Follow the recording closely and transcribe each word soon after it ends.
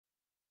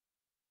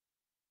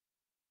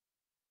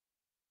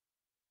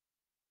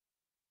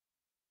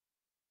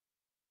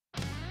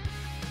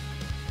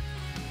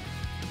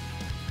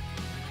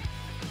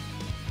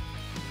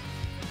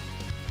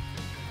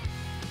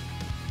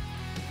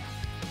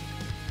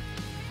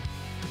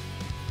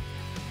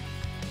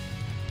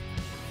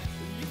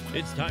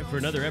It's time for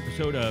another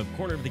episode of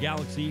Corner of the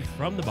Galaxy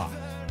from the Box,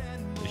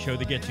 the show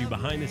that gets you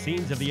behind the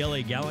scenes of the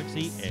LA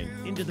Galaxy and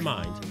into the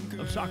minds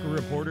of soccer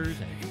reporters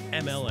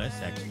and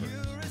MLS experts.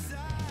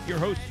 Your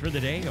hosts for the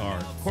day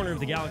are Corner of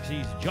the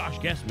Galaxy's Josh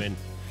Guesman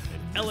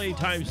and LA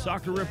Times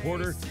soccer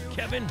reporter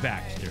Kevin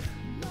Baxter.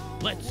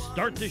 Let's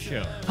start the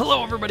show.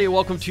 Hello, everybody.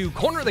 Welcome to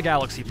Corner of the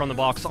Galaxy from the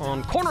Box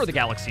on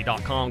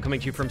cornerofthegalaxy.com, coming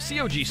to you from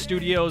COG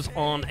Studios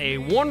on a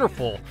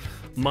wonderful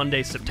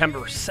Monday, September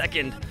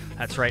 2nd.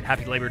 That's right.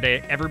 Happy Labor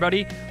Day,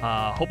 everybody.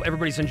 Hope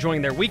everybody's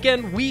enjoying their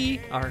weekend.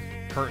 We are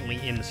currently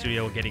in the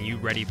studio getting you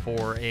ready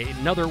for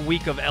another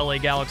week of LA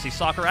Galaxy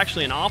soccer,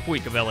 actually an off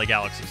week of LA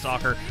Galaxy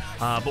soccer,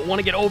 but want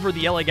to get over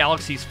the LA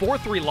Galaxy's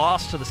 4-3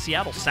 loss to the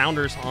Seattle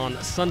Sounders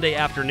on Sunday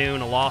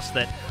afternoon, a loss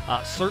that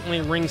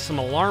certainly rings some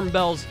alarm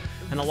bells,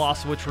 and a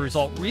loss which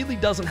result really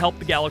doesn't help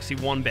the Galaxy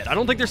one bit. I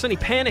don't think there's any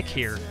panic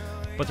here,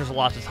 but there's a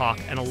lot to talk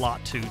and a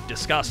lot to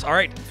discuss. All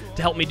right,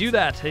 to help me do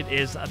that, it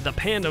is the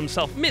Panda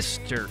himself,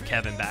 Mr.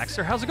 Kevin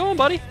Baxter. How's it going,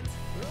 buddy?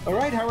 All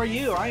right, how are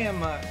you? I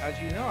am, as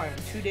you know, I'm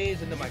 2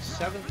 days into my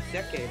 7th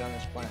decade on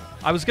this planet.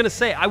 I was going to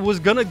say, I was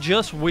going to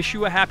just wish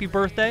you a happy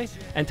birthday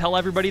and tell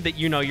everybody that,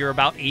 you know, you're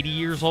about 80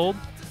 years old.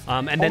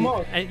 And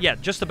then, yeah,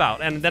 just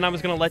about. And then I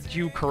was going to let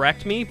you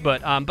correct me,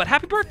 but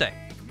happy birthday.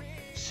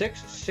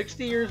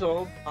 60 years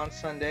old on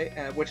Sunday,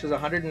 which is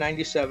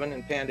 197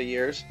 in Panda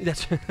years.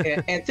 That's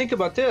and think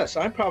about this.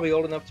 I'm probably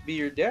old enough to be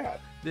your dad.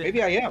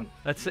 Maybe I am.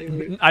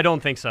 I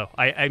don't think so.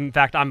 In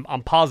fact, I'm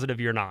positive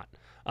you're not.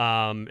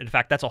 In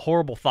fact, that's a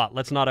horrible thought.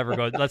 Let's never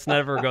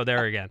go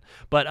there again.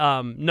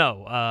 But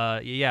no,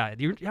 yeah.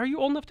 Are you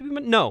old enough to be?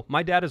 No,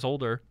 my dad is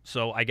older,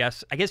 so I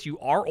guess you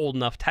are old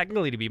enough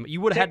technically to be.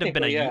 You would have had to have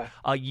been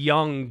a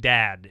young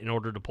dad in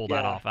order to pull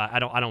that off. I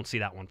don't see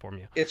that one from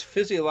you. It's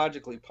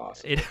physiologically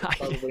possible.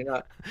 Probably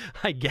not.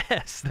 I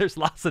guess there's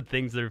lots of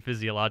things that are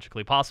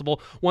physiologically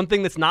possible. One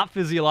thing that's not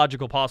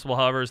physiological possible,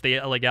 however, is the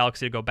LA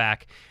Galaxy to go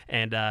back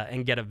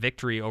and get a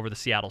victory over the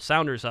Seattle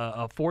Sounders,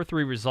 a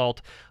 4-3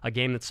 result, a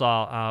game that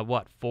saw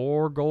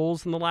 4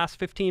 goals in the last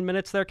 15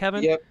 minutes there,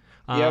 Kevin?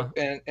 Yep,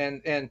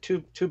 and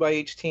two by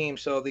each team.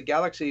 So the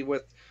Galaxy,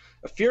 with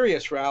a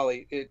furious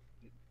rally, it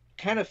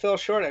kind of fell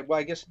short. Well,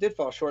 I guess it did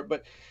fall short,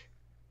 but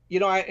you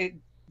know,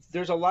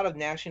 there's a lot of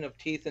gnashing of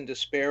teeth and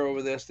despair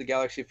over this. The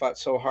Galaxy fought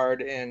so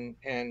hard and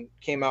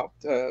came out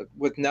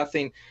with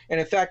nothing. And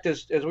in fact,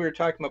 as we were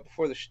talking about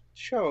before the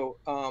show,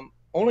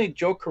 only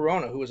Joe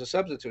Corona, who was a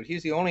substitute,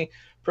 he's the only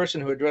person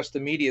who addressed the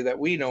media that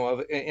we know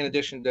of, in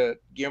addition to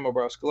Guillermo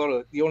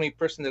Barros-Schelotto, the only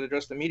person that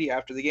addressed the media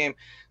after the game.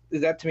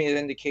 That to me is an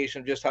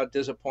indication of just how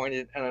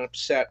disappointed and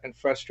upset and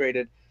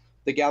frustrated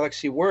the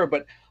Galaxy were.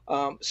 But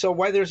so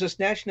why there's this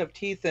gnashing of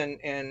teeth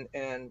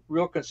and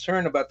real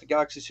concern about the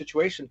Galaxy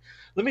situation,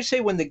 let me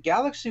say, when the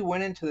Galaxy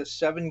went into the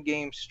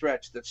 7-game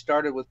stretch that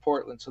started with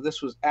Portland, so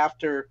this was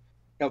after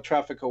El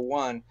Tráfico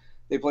won,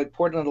 they played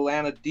Portland,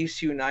 Atlanta,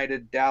 DC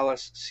United,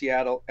 Dallas,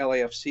 Seattle,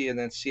 LAFC, and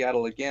then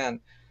Seattle again.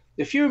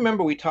 If you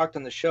remember, we talked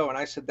on the show, and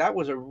I said that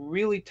was a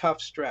really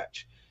tough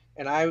stretch.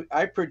 And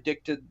I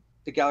predicted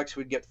the Galaxy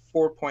would get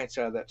 4 points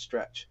out of that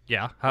stretch.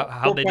 Yeah,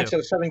 how'd they do? 4 points out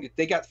of 7.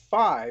 They got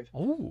 5.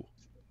 Ooh.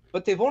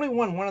 But they've only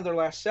won one of their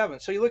last 7.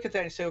 So you look at that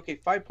and you say, okay,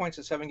 5 points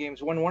in 7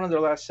 games, won one of their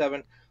last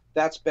 7.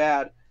 That's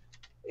bad.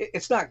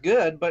 It's not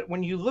good, but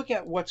when you look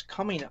at what's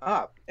coming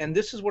up, and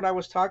this is what I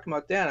was talking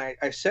about then,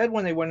 I said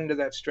when they went into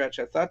that stretch,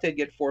 I thought they'd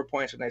get 4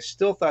 points, and I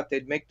still thought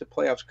they'd make the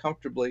playoffs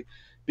comfortably,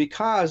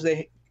 because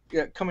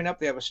coming up,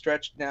 they have a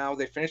stretch now.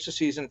 They finished the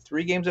season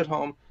 3 games at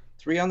home,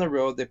 3 on the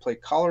road. They play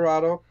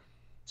Colorado,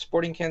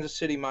 Sporting Kansas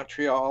City,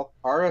 Montreal,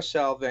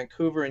 RSL,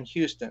 Vancouver, and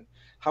Houston.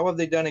 How have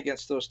they done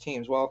against those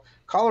teams? Well,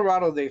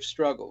 Colorado, they've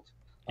struggled.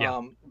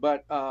 Yeah.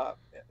 But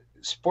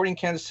Sporting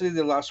Kansas City,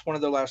 they lost one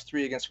of their last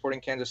 3 against Sporting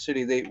Kansas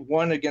City. They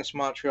won against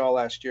Montreal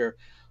last year.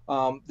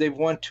 They've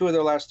won 2 of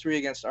their last 3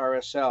 against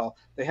RSL.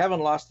 They haven't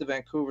lost to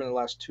Vancouver in the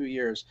last 2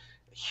 years.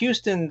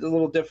 Houston, a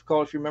little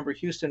difficult. If you remember,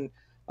 Houston's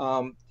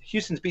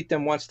beat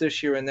them once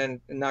this year and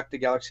then knocked the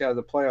Galaxy out of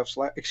the playoffs.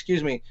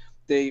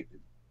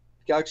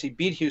 Galaxy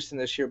beat Houston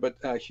this year, but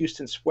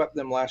Houston swept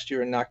them last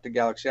year and knocked the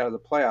Galaxy out of the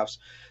playoffs.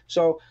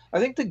 So I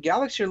think the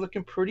Galaxy are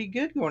looking pretty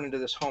good going into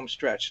this home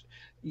stretch.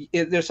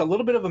 There's a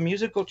little bit of a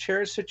musical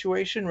chairs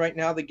situation. Right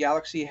now, the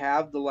Galaxy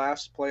have the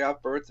last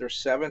playoff berth. They're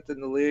 7th in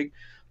the league.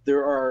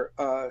 There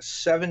are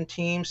 7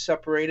 teams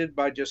separated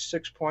by just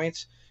 6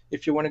 points.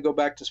 If you want to go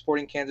back to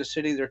Sporting Kansas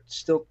City, they're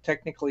still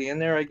technically in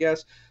there, I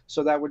guess.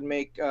 So that would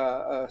make,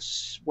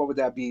 what would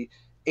that be,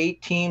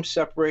 8 teams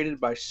separated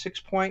by 6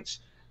 points.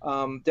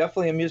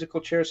 Definitely a musical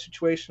chairs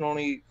situation.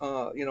 Only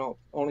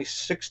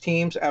 6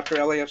 teams after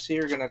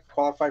LAFC are going to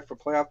qualify for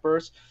playoff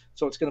berths.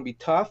 So it's going to be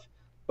tough.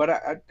 But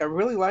I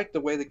really like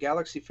the way the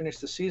Galaxy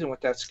finished the season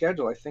with that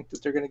schedule. I think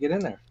that they're going to get in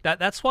there.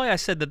 That's why I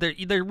said that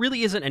there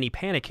really isn't any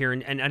panic here,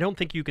 and I don't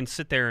think you can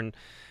sit there and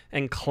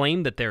and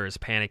claim that there is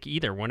panic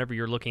either. Whenever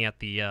you're looking at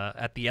the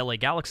LA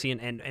Galaxy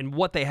and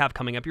what they have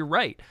coming up, you're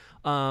right.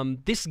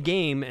 This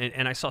game,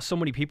 and I saw so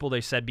many people,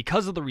 they said,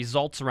 because of the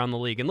results around the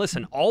league. And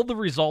listen, all the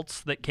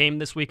results that came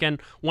this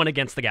weekend went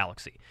against the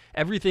Galaxy.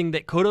 Everything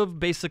that could have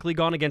basically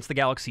gone against the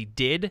Galaxy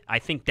did, I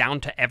think,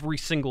 down to every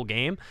single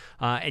game.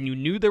 And you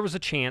knew there was a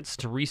chance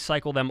to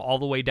recycle them all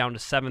the way down to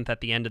 7th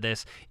at the end of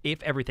this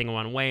if everything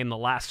went away. And the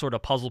last sort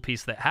of puzzle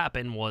piece that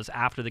happened was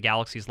after the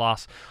Galaxy's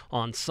loss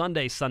on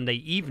Sunday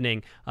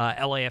evening,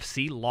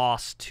 LAFC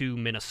lost to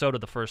Minnesota,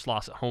 the first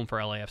loss at home for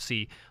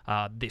LAFC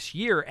this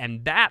year.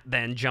 And that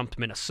then jumped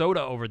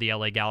Minnesota over the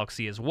LA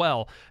Galaxy as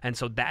well. And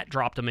so that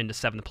dropped them into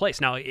 7th place.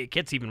 Now, it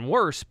gets even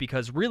worse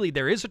because really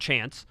there is a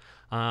chance,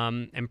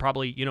 and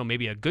probably,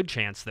 maybe a good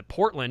chance, that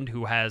Portland,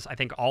 who has, I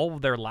think, all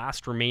of their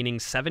last remaining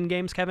 7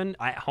 games, Kevin,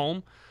 at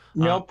home.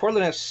 No,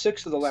 Portland has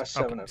 6 of the last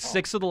 7 at home.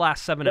 6 of the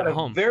last 7 at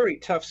home. Very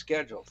tough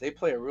schedule. They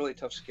play a really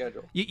tough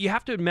schedule. You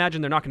have to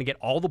imagine they're not going to get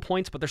all the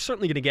points, but they're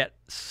certainly going to get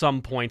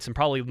some points, and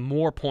probably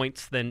more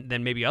points than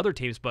maybe other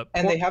teams.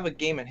 And they have a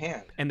game in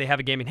hand. And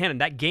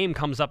and that game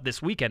comes up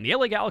this weekend. The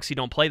LA Galaxy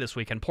don't play this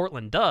weekend.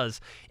 Portland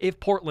does. If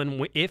Portland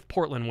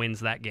wins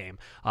that game,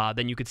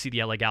 then you could see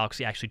the LA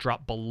Galaxy actually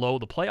drop below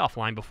the playoff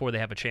line before they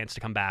have a chance to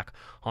come back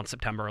on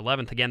September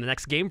 11th. Again, the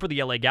next game for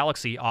the LA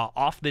Galaxy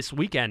off this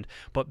weekend,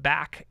 but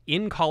back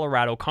in Colorado,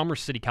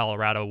 Commerce City,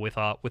 Colorado, with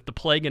the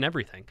plague and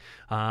everything.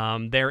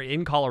 They're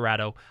in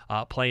Colorado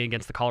playing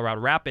against the Colorado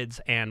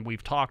Rapids, and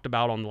we've talked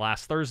about on the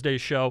last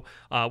Thursday's show,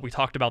 we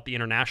talked about the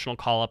international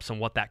call-ups and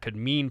what that could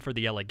mean for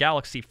the LA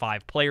Galaxy.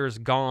 5 players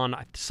gone.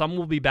 Some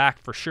will be back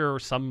for sure.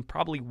 Some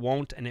probably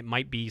won't, and it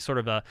might be sort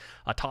of a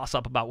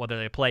toss-up about whether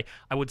they play.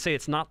 I would say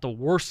it's not the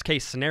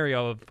worst-case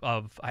scenario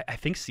of I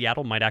think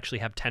Seattle might actually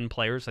have 10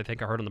 players. I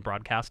think I heard on the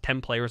broadcast, 10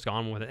 players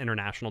gone with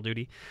international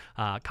duty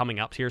coming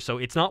up here. So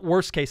it's not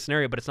worst-case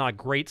scenario, but it's not a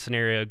great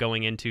scenario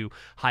going into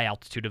high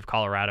altitude of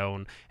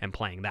Colorado and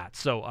playing that.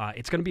 So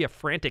it's going to be a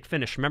frantic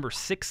finish. Remember,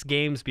 6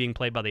 games being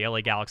played by the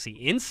LA Galaxy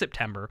in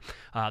September.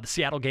 The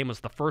Seattle game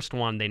was the first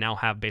one. They now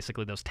have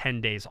basically those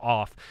 10 days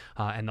off,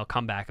 and they'll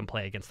come back and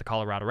play against the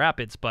Colorado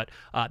Rapids. But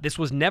this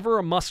was never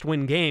a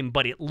must-win game,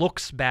 but it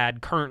looks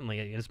bad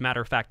currently. As a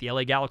matter of fact, the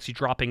LA Galaxy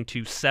dropping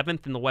to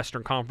 7th in the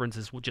Western Conference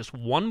is just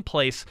 1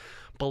 place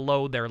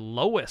below their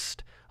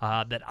lowest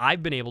that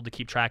I've been able to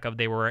keep track of.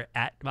 They were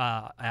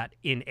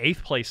in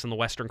 8th place in the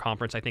Western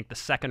Conference, I think the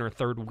 2nd or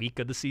 3rd week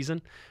of the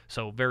season,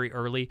 so very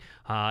early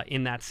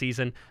in that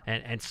season,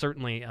 and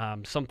certainly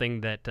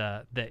something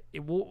that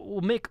it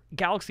will make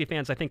Galaxy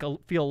fans, I think,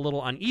 feel a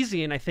little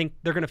uneasy, and I think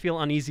they're going to feel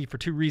uneasy for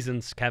 2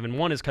 reasons, Kevin.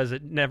 One is because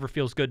it never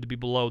feels good to be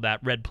below that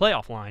red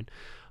playoff line,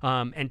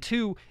 and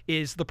 2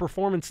 is the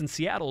performance in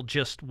Seattle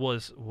just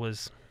was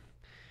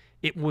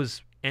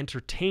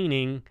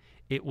entertaining.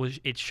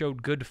 It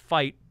showed good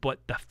fight,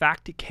 but the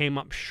fact it came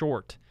up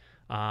short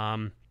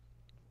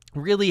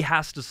really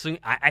has to,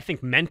 I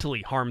think,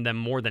 mentally harm them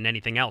more than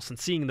anything else. And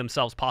seeing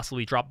themselves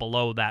possibly drop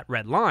below that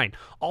red line,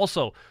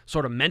 also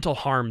sort of mental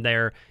harm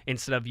there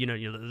instead of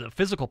the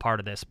physical part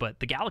of this. But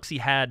the Galaxy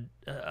had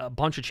a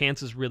bunch of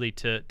chances really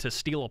to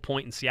steal a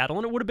point in Seattle,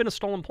 and it would have been a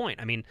stolen point.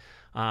 I mean,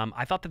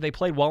 I thought that they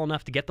played well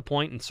enough to get the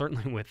point, and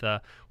certainly with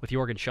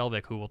Jorgen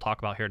Skjelvik, who we'll talk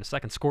about here in a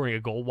second, scoring a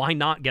goal, why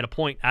not get a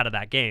point out of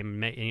that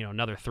game?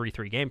 Another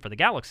 3-3 game for the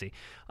Galaxy,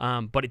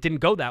 but it didn't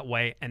go that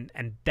way, and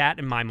that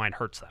in my mind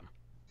hurts them.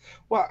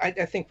 Well, I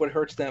think what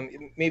hurts them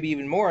maybe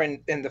even more,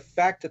 and the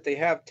fact that they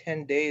have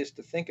 10 days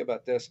to think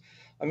about this.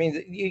 I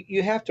mean,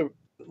 you have to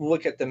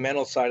look at the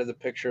mental side of the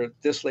picture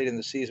this late in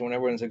the season when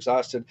everyone's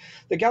exhausted.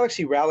 The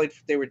Galaxy rallied.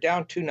 They were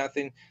down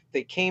 2-0.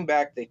 They came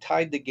back. They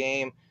tied the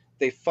game.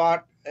 They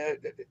fought,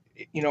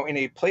 in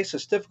a place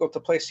that's difficult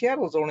to play.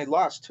 Seattle's only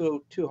lost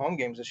two home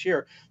games this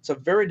year. It's a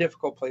very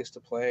difficult place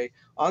to play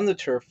on the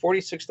turf,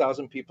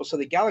 46,000 people. So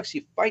the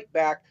Galaxy fight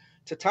back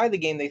to tie the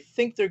game. They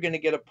think they're going to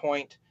get a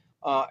point.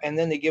 And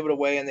then they give it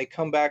away, and they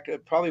come back.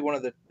 Probably one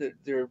of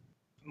their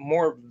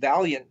more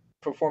valiant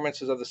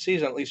performances of the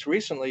season, at least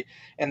recently,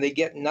 and they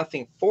get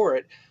nothing for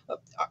it.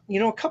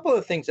 A couple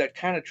of things that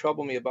kind of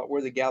trouble me about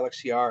where the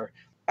Galaxy are.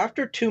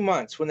 After 2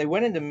 months, when they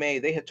went into May,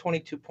 they had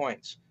 22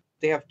 points.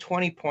 They have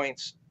 20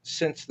 points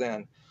since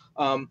then.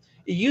 It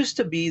used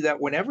to be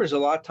that whenever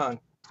Zlatan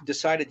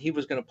decided he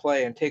was going to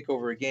play and take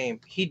over a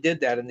game, he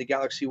did that, and the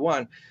Galaxy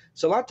won.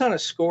 Zlatan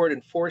has scored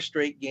in 4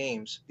 straight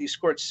games. He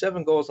scored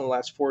 7 goals in the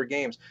last 4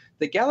 games.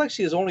 The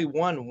Galaxy has only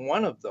won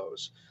 1 of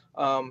those.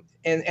 And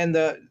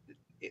the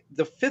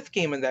 5th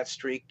game in that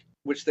streak,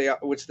 which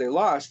they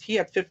lost, he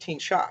had 15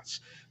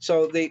 shots.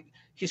 So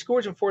he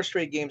scores in 4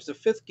 straight games. The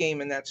 5th game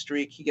in that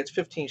streak, he gets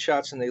 15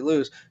 shots and they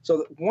lose.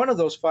 So one of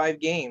those 5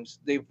 games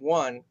they've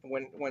won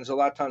when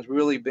Zlatan's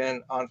really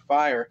been on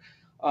fire.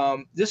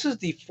 This is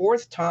the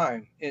 4th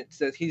time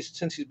since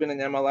he's been in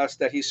MLS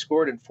that he's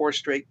scored in 4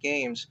 straight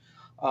games.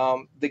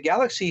 The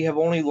Galaxy have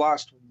only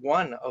lost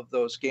 1 of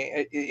those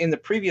games. In the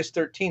previous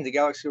 13, the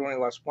Galaxy only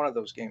lost 1 of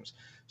those games.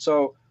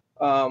 So,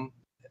 now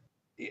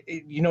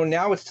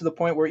it's to the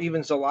point where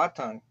even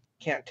Zlatan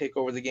can't take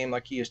over the game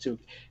like he used to,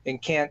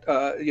 and can't.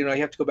 You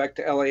have to go back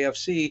to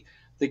LAFC.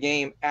 the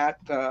game at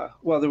there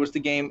was the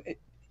game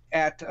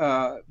at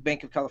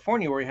Bank of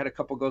California where he had a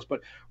couple goals,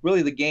 but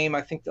really the game,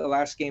 I think the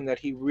last game that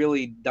he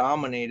really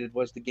dominated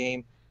was the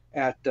game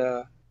at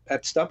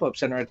Step Up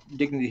Center at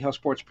Dignity Health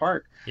Sports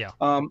Park. Yeah.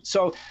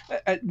 So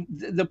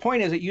the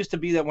point is, it used to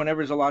be that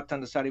whenever Zlatan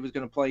decided he was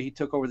going to play, he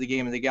took over the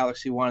game and the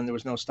Galaxy won, and there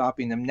was no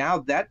stopping them. Now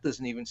that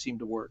doesn't even seem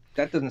to work.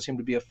 That doesn't seem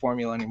to be a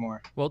formula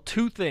anymore. Well,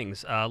 two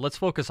things. Let's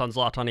focus on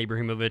Zlatan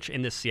Ibrahimovic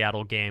in this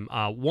Seattle game.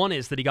 One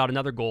is that he got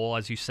another goal,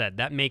 as you said.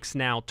 That makes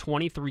now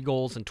 23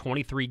 goals in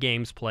 23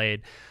 games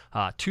played,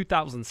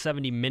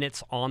 2,070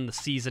 minutes on the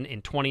season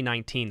in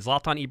 2019.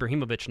 Zlatan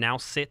Ibrahimovic now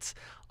sits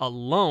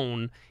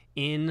alone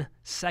in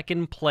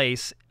second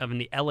place of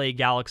the LA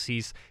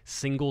Galaxy's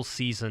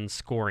single-season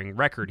scoring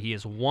record. He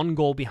is one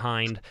goal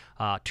behind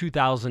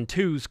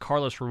 2002's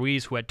Carlos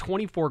Ruiz, who had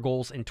 24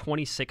 goals in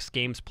 26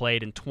 games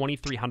played in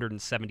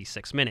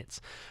 2,376 minutes.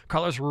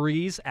 Carlos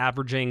Ruiz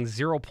averaging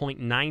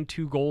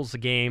 0.92 goals a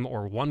game,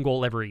 or one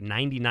goal every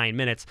 99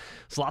 minutes.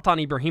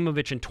 Zlatan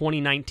Ibrahimovic in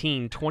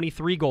 2019,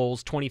 23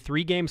 goals,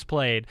 23 games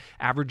played,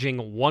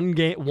 averaging one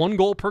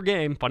goal per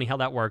game, funny how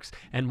that works,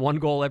 and one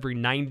goal every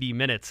 90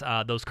 minutes.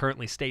 Those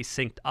currently stay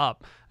synced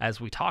up, as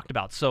we talked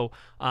about. So,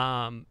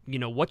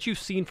 what you've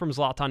seen from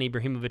Zlatan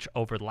Ibrahimovic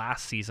over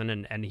last season,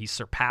 and he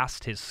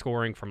surpassed his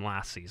scoring from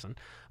last season.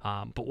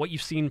 But what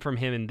you've seen from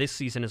him in this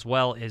season as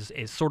well is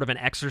sort of an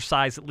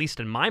exercise, at least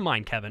in my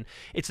mind, Kevin.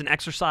 It's an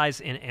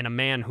exercise in a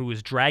man who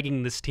is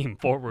dragging this team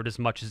forward as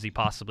much as he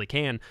possibly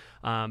can.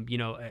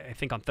 I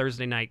think on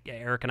Thursday night,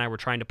 Eric and I were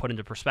trying to put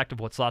into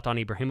perspective what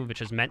Zlatan Ibrahimovic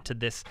has meant to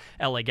this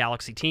LA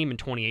Galaxy team in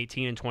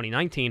 2018 and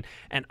 2019,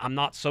 and I'm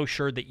not so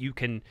sure that you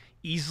can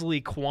easily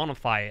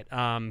quantify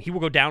it. He will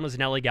go down as an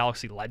LA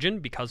Galaxy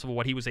legend because of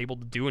what he was able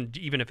to do, and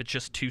even if it's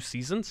just 2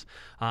 seasons,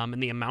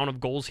 and the amount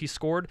of goals he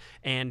scored,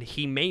 and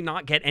he may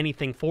not get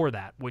anything for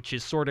that, which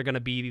is sort of going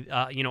to be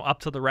up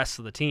to the rest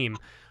of the team.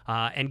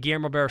 And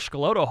Guillermo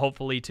Barros-Schelotto,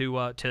 hopefully to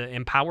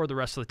empower the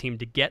rest of the team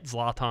to get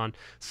Zlatan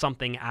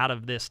something out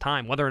of this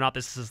time, whether or not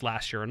this is his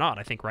last year or not.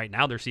 I think right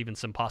now there's even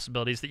some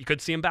possibilities that you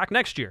could see him back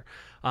next year.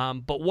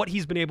 But what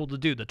he's been able to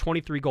do, the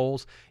 23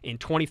 goals in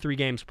 23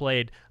 games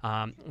played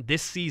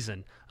this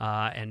season,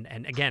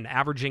 and again,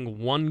 averaging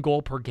one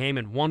goal per game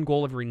and one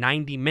goal every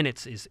 90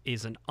 minutes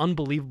is an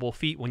unbelievable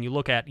feat when you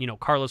look at,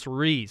 Carlos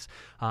Ruiz,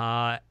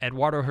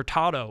 Eduardo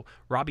Hurtado,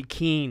 Robbie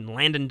Keane,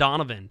 Landon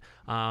Donovan.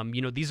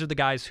 These are the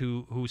guys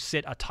who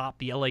sit atop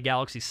the LA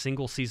Galaxy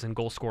single-season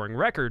goal-scoring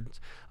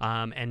records,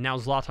 and now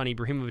Zlatan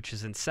Ibrahimovic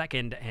is in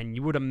second, and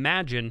you would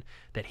imagine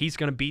that he's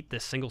going to beat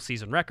this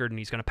single-season record, and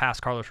he's going to pass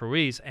Carlos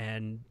Ruiz,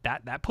 and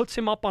that puts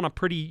him up on a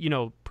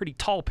pretty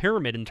tall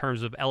pyramid in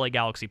terms of LA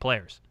Galaxy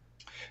players.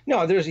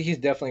 No, he's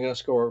definitely going to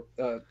score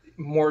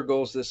more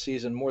goals this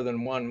season, more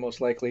than one,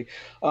 most likely.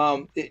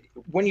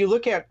 When you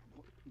look at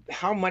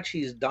how much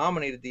he's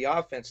dominated the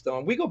offense, though,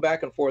 and we go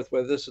back and forth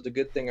whether this is a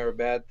good thing or a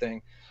bad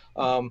thing.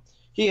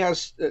 He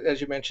has, as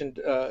you mentioned,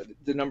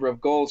 the number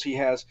of goals he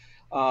has.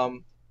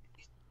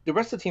 The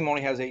rest of the team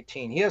only has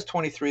 18. He has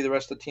 23. The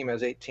rest of the team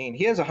has 18.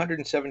 He has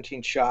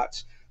 117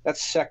 shots.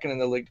 That's second in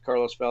the league to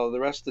Carlos Vela. The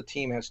rest of the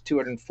team has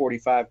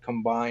 245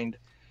 combined.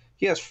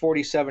 He has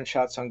 47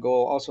 shots on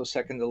goal, also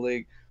second in the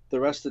league. The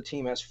rest of the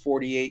team has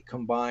 48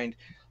 combined.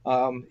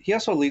 He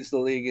also leads the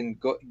league in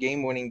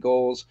game-winning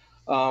goals.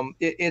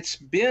 It's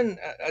been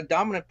a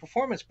dominant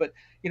performance, but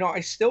I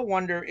still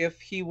wonder if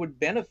he would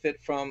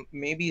benefit from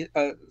maybe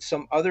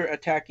some other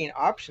attacking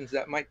options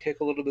that might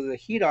take a little bit of the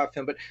heat off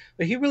him. But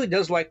he really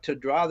does like to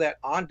draw that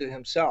onto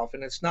himself,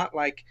 and it's not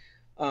like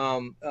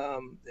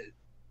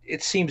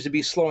it seems to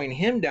be slowing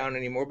him down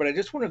anymore. But I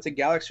just wonder if the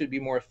Galaxy would be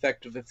more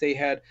effective if they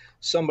had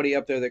somebody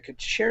up there that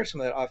could share some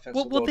of that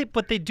offensive load.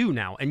 But they do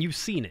now, and you've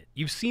seen it.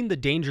 You've seen the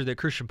danger that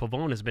Christian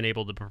Pavón has been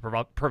able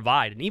to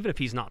provide, and even if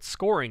he's not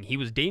scoring, he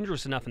was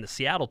dangerous enough in the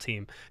Seattle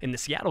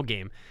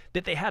game,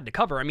 that they had to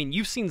cover. I mean,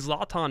 you've seen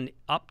Zlatan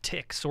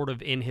uptick sort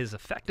of in his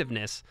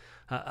effectiveness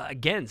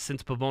again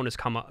since Pavón has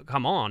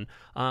come on.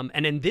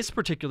 And in this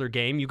particular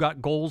game, you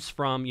got goals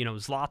from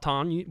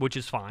Zlatan, which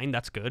is fine.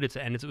 That's good. It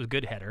was a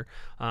good header.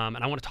 And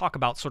I want to talk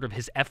about sort of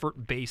his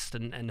effort based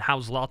and how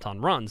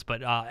Zlatan runs.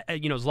 But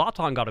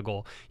Zlatan got a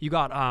goal. You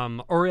got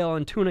Uriel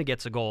Antuna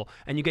gets a goal,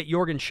 and you get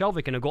Jorgen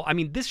Skjelvik in a goal. I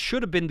mean, this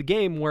should have been the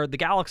game where the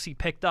Galaxy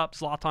picked up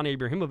Zlatan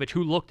Ibrahimovic,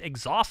 who looked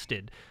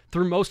exhausted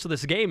through most of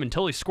this game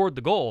until he scored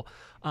the goal.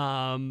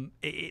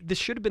 This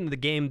should have been the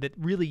game that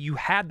really you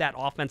had that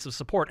offensive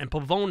support, and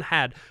Pavón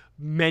had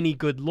many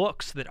good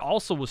looks that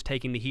also was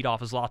taking the heat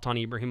off of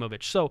Zlatan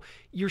Ibrahimovic. So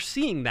you're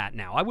seeing that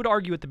now. I would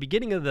argue at the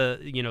beginning of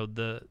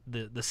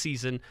the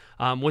season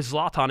with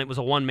Zlatan, it was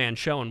a one-man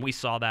show, and we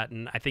saw that,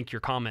 and I think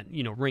your comment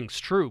rings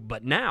true.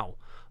 But now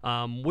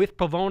with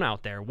Pavone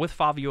out there, with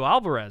Fabio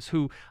Alvarez,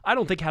 who I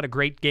don't think had a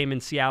great game in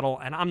Seattle,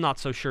 and I'm not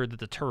so sure that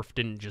the turf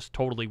didn't just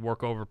totally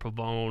work over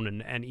Pavone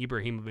and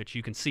Ibrahimovic.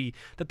 You can see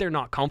that they're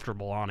not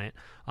comfortable on it.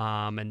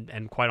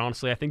 And quite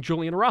honestly, I think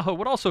Julian Araujo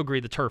would also agree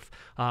the turf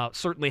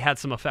certainly had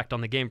some effect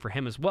on the game for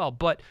him as well.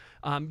 But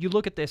you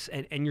look at this,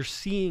 and you're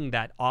seeing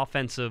that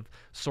offensive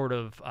sort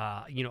of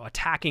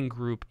attacking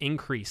group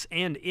increase.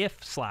 And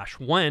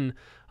if/when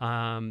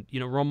Roman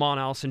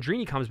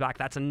Alessandrini comes back,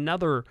 that's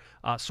another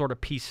sort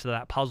of piece to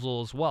that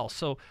puzzle as well.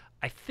 So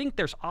I think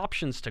there's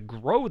options to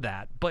grow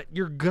that, but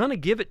you're gonna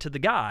give it to the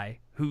guy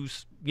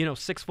who's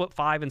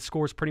 6'5" and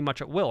scores pretty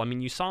much at will. I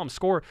mean, you saw him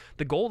score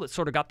the goal that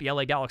sort of got the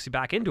LA Galaxy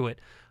back into it.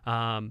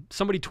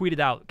 Somebody tweeted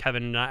out,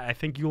 Kevin, and I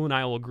think you and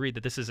I will agree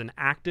that this is an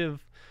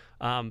active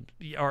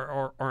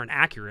or an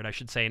accurate, I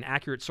should say, an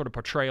accurate sort of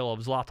portrayal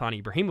of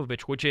Zlatan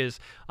Ibrahimovic, which is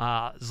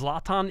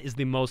Zlatan is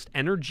the most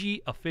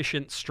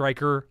energy-efficient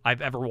striker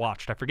I've ever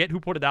watched. I forget who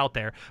put it out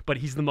there, but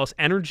he's the most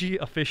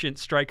energy-efficient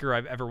striker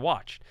I've ever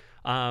watched.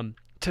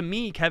 To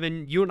me,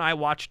 Kevin, you and I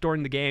watched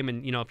during the game,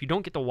 and if you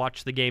don't get to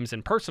watch the games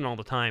in person all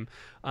the time,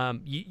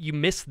 you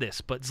miss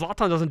this. But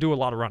Zlatan doesn't do a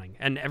lot of running,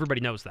 and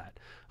everybody knows that.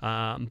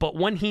 But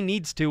when he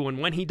needs to, and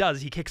when he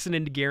does, he kicks it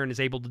into gear and is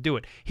able to do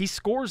it. He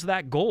scores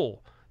that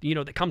goal,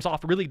 that comes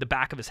off really the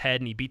back of his head,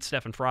 and he beats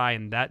Stephen Fry,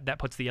 and that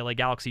puts the LA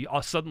Galaxy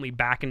suddenly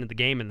back into the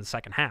game in the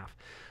second half.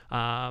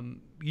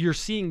 You're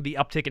seeing the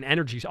uptick in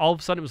energy. All of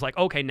a sudden, it was like,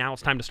 okay, now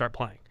it's time to start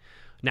playing.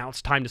 Now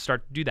it's time to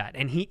start to do that.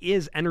 And he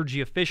is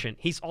energy efficient.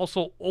 He's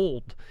also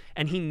old,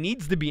 and he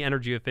needs to be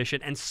energy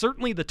efficient. And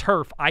certainly the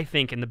turf, I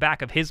think, in the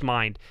back of his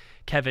mind,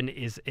 Kevin,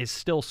 is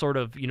still sort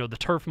of, the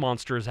turf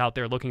monster is out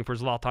there looking for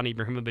Zlatan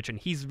Ibrahimovic, and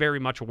he's very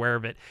much aware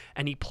of it,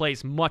 and he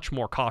plays much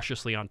more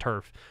cautiously on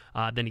turf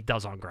than he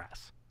does on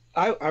grass.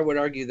 I would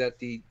argue that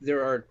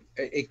there are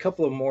a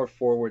couple of more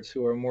forwards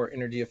who are more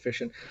energy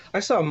efficient.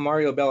 I saw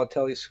Mario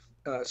Balotelli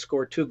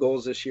score 2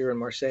 goals this year in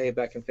Marseille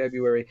back in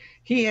February.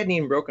 He hadn't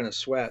even broken a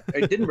sweat.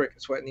 He didn't break a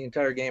sweat in the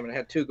entire game and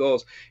had 2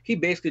 goals. He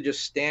basically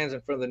just stands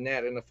in front of the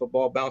net, and if the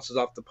ball bounces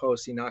off the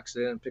post, he knocks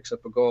it in and picks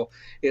up a goal.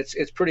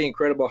 It's pretty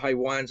incredible how he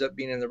winds up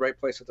being in the right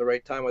place at the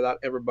right time without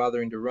ever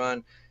bothering to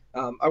run.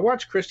 I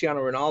watched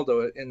Cristiano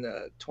Ronaldo in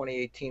the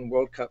 2018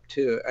 World Cup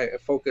too. I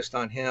focused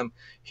on him.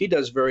 He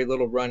does very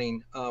little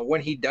running.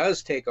 When he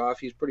does take off,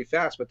 he's pretty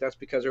fast, but that's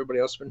because everybody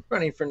else has been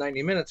running for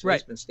 90 minutes and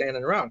right. He's been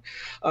standing around.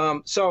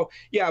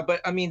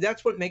 But I mean,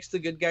 that's what makes the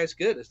good guys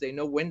good, is they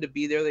know when to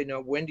be there. They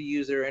know when to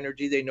use their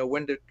energy. They know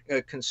when to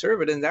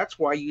conserve it. And that's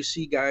why you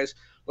see guys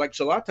like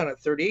Zlatan at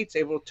 38 is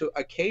able to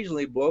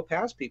occasionally blow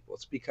past people.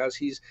 It's because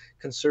he's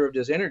conserved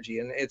his energy,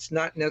 and it's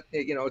not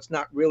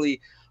really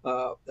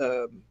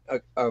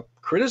a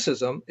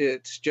criticism.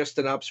 It's just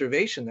an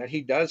observation that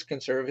he does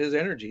conserve his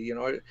energy.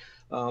 You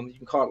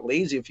can call it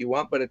lazy if you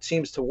want, but it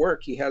seems to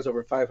work. He has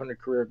over 500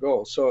 career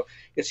goals, so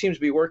it seems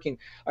to be working.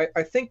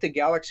 I think the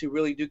Galaxy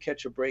really do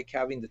catch a break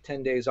having the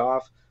 10 days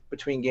off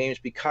between games,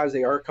 because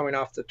they are coming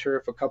off the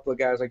turf. A couple of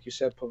guys, like you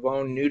said,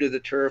 Pavone, new to the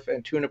turf,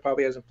 and Tuna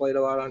probably hasn't played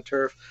a lot on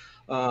turf.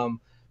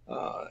 Obviously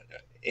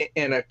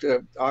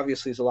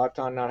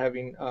Zlatan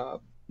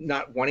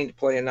not wanting to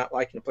play and not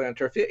liking to play on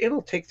turf.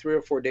 It'll take 3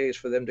 or 4 days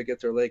for them to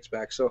get their legs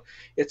back. So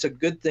it's a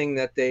good thing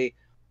that they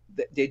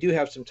do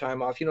have some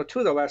time off. 2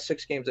 of the last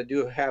 6 games they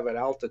do have at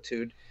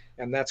altitude,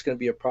 and that's going to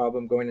be a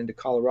problem going into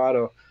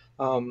Colorado.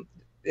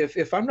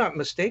 If I'm not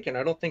mistaken,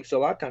 I don't think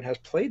Zlatan has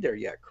played there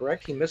yet,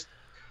 correct? He missed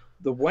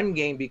the 1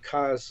 game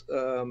because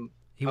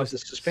he was the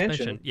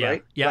suspension, yeah.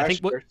 right? Yeah, Last I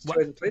think year, so he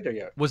hasn't played there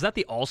yet. Was that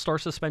the All-Star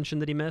suspension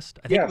that he missed?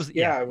 I think it was.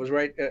 Yeah, it was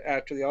right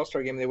after the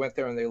All-Star game. They went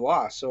there and they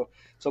lost. So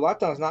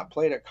Zlatan's not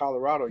played at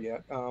Colorado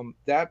yet.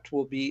 That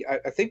will be.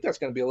 I think that's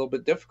going to be a little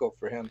bit difficult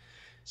for him.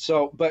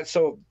 So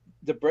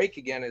the break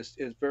again is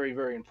very,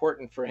 very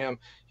important for him.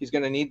 He's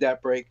going to need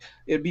that break.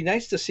 It'd be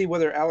nice to see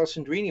whether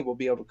Alessandrini will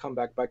be able to come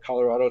back by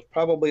Colorado. It's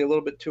probably a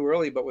little bit too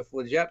early, but with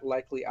Leggett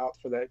likely out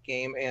for that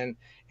game, and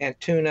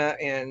Tuna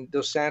and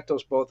Dos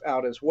Santos both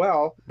out as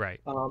well. Right.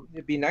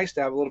 It'd be nice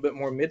to have a little bit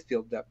more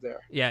midfield depth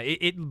there. Yeah.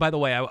 By the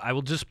way, I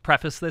will just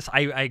preface this.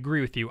 I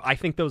agree with you. I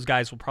think those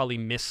guys will probably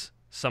miss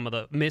some of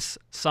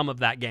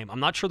that game. I'm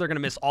not sure they're going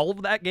to miss all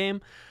of that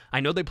game. I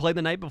know they played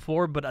the night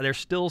before, but there's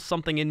still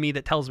something in me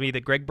that tells me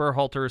that Greg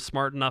Berhalter is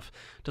smart enough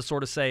to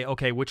sort of say,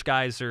 okay, which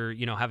guys are,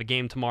 have a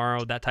game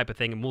tomorrow, that type of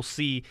thing. And we'll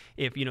see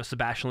if,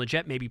 Sebastian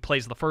Leggett maybe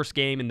plays the first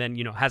game and then,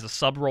 has a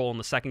sub role in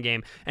the second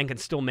game and can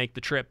still make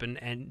the trip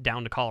and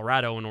down to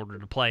Colorado in order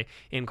to play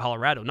in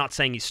Colorado. Not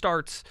saying he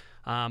starts,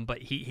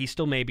 but he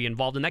still may be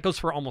involved, and that goes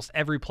for almost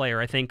every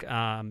player. I think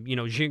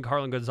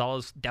Giancarlo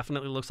Gonzalez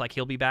definitely looks like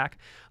he'll be back.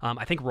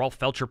 I think Rolf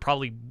Felcher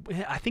probably.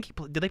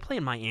 Did they play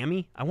in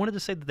Miami? I wanted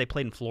to say that they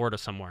played in Florida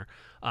somewhere.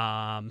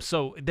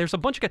 So there's a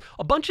bunch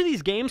of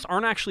these games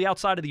aren't actually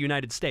outside of the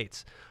United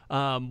States.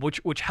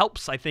 which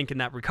helps, I think, in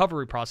that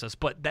recovery process.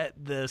 But that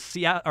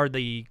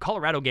the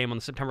Colorado game on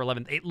the September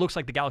 11th, it looks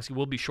like the Galaxy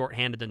will be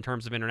shorthanded in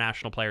terms of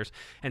international players,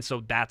 and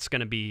so that's going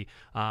to be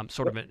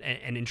sort of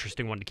an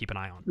interesting one to keep an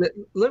eye on.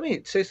 Let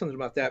me say something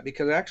about that,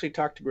 because I actually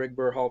talked to Greg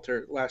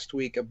Berhalter last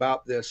week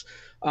about this.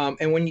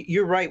 And when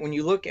you're right, when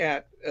you look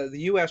at the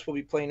U.S. will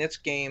be playing its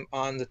game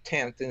on the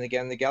 10th, and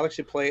again, the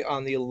Galaxy play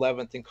on the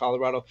 11th in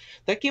Colorado.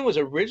 That game was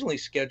originally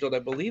scheduled, I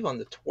believe, on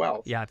the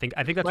 12th. Yeah, I think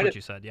that's what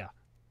you said. Yeah.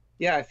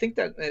 Yeah, I think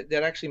that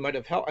actually might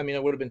have helped. I mean,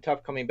 it would have been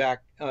tough coming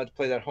back to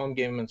play that home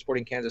game in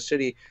Sporting Kansas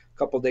City a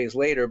couple of days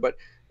later, but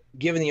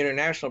given the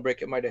international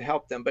break, it might have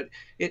helped them. But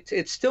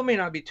it still may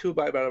not be too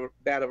bad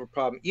of a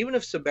problem. Even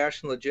if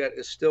Sebastian Lletget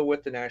is still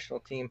with the national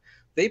team,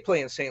 they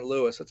play in St.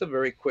 Louis. That's a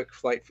very quick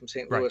flight from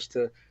St. Louis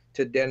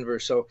to Denver,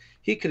 so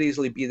he could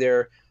easily be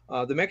there.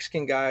 The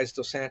Mexican guys,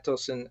 Dos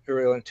Santos and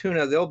Uriel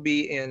Antuna, they'll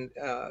be in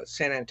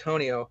San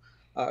Antonio,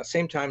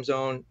 same time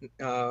zone,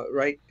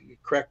 right?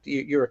 Correct?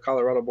 You're a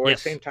Colorado boy.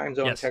 Yes. Same time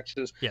zone, Yes.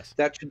 Texas. Yes.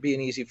 That should be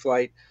an easy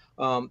flight.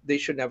 They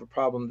shouldn't have a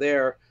problem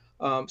there.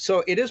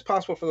 So it is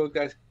possible for those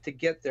guys to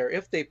get there.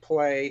 If they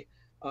play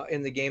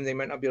in the game, they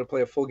might not be able to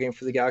play a full game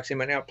for the Galaxy. They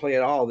might not play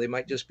at all. They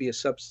might just be a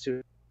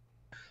substitute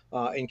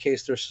in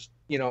case there's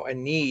a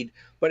need.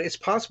 But it's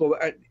possible.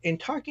 In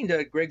talking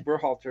to Greg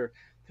Berhalter,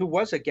 who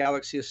was a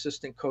Galaxy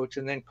assistant coach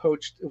and then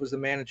was the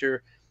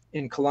manager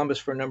in Columbus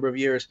for a number of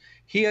years,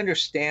 he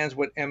understands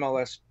what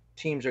MLS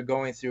teams are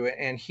going through,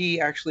 and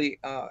he actually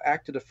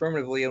acted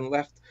affirmatively and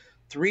left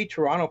 3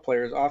 Toronto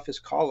players off his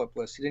call-up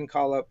list. He didn't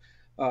call up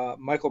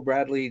Michael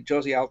Bradley,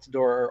 Josie Altidore,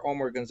 or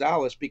Omar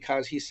Gonzalez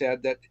because he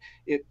said that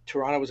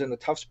Toronto was in a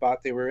tough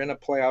spot. They were in a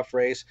playoff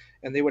race,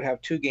 and they would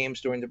have 2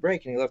 games during the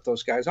break, and he left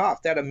those guys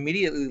off. That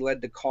immediately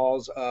led to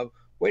calls of,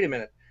 wait a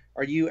minute,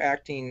 are you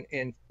acting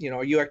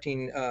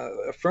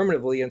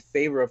affirmatively in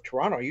favor of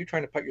Toronto? Are you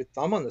trying to put your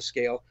thumb on the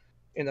scale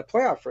in the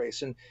playoff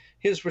race? And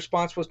his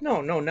response was,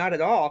 no, not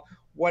at all.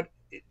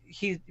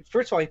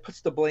 First of all, he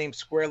puts the blame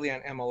squarely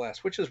on MLS,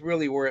 which is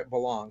really where it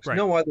belongs. Right.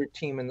 No other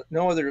team and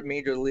no other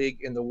major league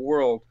in the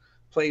world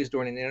plays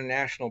during an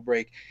international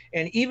break.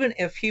 And even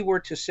if he were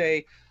to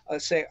say,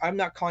 I'm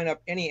not calling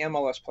up any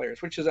MLS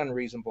players, which is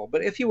unreasonable,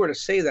 but if he were to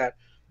say that,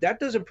 that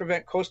doesn't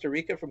prevent Costa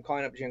Rica from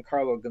calling up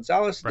Giancarlo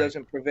Gonzalez. It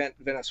doesn't prevent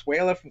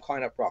Venezuela from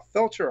calling up Rolf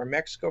Felcher, or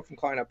Mexico from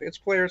calling up its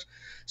players.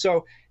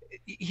 So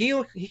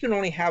he can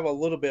only have a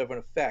little bit of an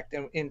effect.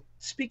 And in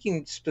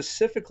speaking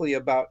specifically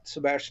about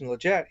Sebastian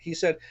Lletget, he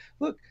said,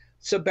 look,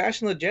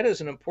 Sebastian Lletget is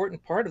an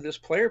important part of this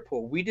player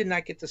pool. We did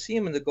not get to see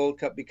him in the Gold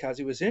Cup because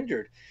he was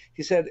injured.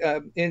 He said,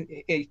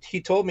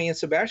 he told me in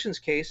Sebastian's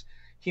case,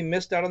 he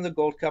missed out on the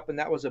Gold Cup, and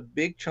that was a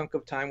big chunk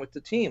of time with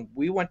the team.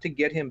 We want to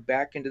get him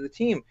back into the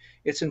team.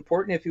 It's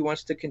important if he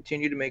wants to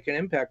continue to make an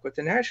impact with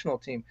the national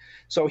team.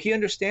 So he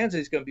understands that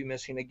he's going to be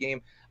missing a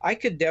game. I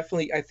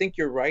think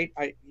you're right.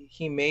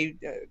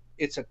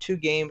 It's a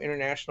 2-game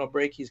international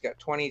break. He's got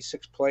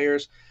 26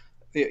 players.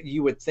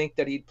 You would think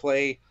that he'd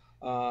play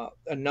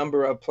a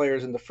number of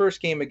players in the first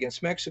game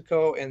against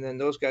Mexico, and then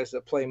those guys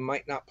that play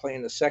might not play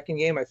in the second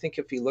game. I think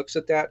if he looks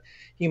at that,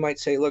 he might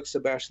say, look,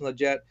 Sebastian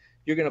Lletget,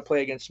 you're going to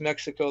play against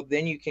Mexico.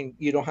 Then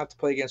you don't have to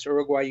play against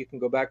Uruguay. You can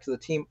go back to the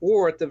team,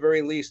 or at the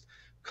very least,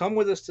 come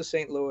with us to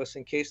St. Louis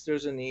in case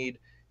there's a need.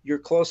 You're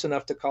close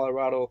enough to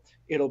Colorado.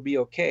 It'll be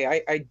okay.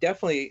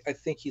 I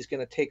think he's going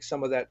to take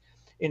some of that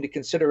into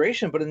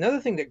consideration. But another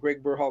thing that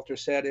Greg Berhalter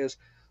said is,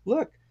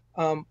 look,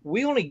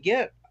 we only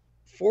get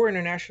 4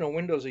 international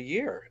windows a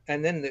year.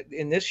 And then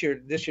in this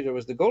year there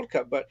was the Gold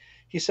Cup. But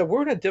he said,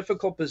 we're in a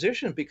difficult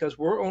position because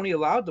we're only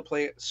allowed to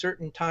play at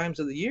certain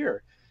times of the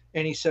year.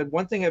 And he said,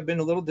 one thing I've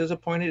been a little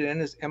disappointed in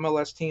is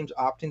MLS teams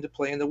opting to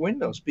play in the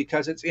windows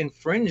because it's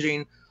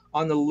infringing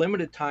on the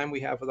limited time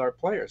we have with our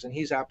players. And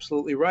he's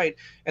absolutely right.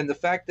 And the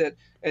fact that,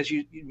 as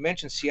you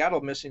mentioned,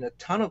 Seattle missing a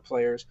ton of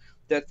players,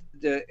 that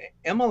the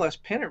MLS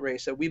pennant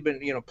race that we've been,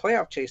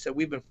 playoff chase that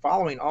we've been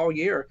following all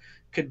year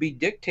could be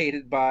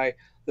dictated by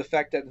the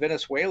fact that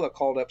Venezuela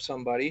called up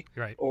somebody,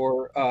 right,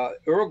 or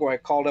Uruguay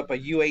called up a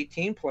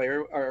U18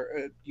 player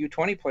or a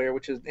U20 player,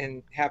 which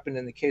happened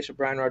in the case of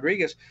Brian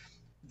Rodriguez.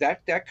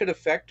 That could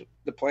affect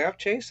the playoff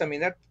chase. I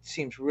mean, that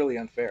seems really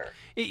unfair.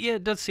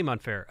 It does seem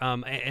unfair.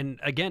 And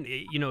again,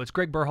 it's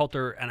Greg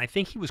Berhalter, and I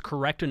think he was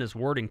correct in his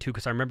wording too,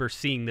 because I remember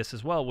seeing this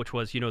as well, which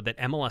was, that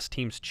MLS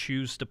teams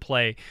choose to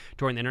play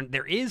during the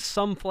there is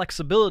some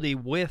flexibility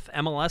with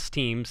MLS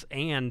teams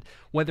and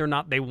whether or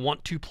not they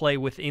want to play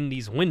within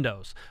these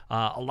windows.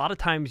 A lot of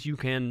times you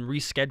can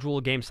reschedule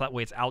a game so that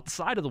way it's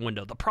outside of the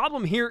window. The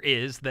problem here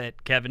is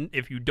that, Kevin,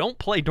 if you don't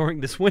play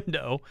during this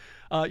window,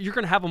 you're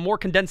going to have a more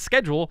condensed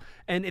schedule,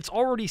 and it's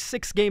already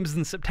 6 games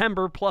in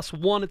September plus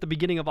 1 at the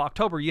beginning of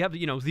October. You have,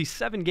 these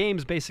 7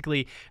 games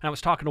basically. And I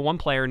was talking to one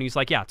player, and he's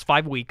like, yeah, it's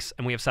 5 weeks,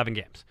 and we have 7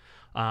 games.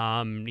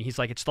 He's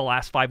like, it's the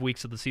last 5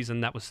 weeks of the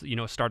season that was,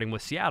 starting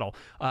with Seattle.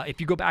 If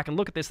you go back and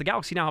look at this, the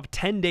Galaxy now have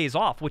 10 days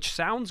off, which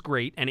sounds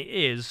great, and it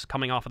is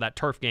coming off of that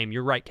turf game.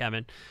 You're right,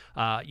 Kevin.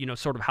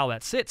 Sort of how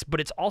that sits, but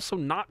it's also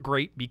not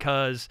great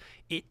because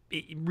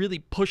it really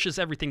pushes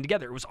everything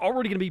together. It was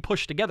already going to be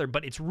pushed together,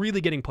 but it's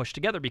really getting pushed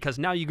together because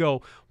now you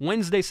go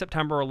Wednesday,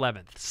 September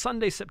 11th,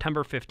 Sunday,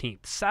 September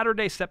 15th,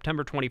 Saturday,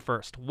 September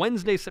 21st,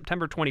 Wednesday,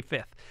 September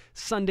 25th,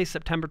 Sunday,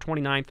 September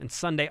 29th, and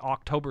Sunday,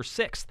 October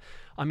 6th.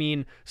 I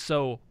mean,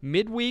 so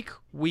midweek,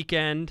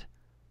 weekend,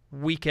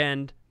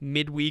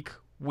 midweek,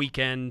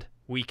 weekend.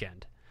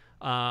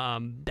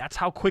 That's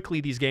how quickly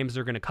these games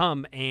are going to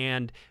come,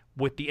 and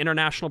with the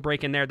international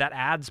break in there, that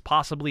adds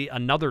possibly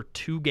another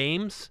 2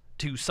 games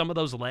to some of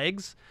those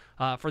legs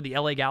for the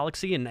LA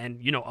Galaxy and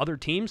other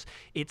teams.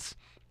 It's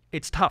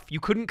tough. You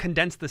couldn't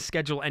condense the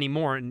schedule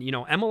anymore, and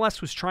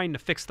MLS was trying to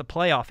fix the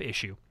playoff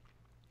issue.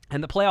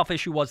 And the playoff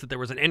issue was that there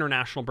was an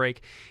international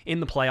break in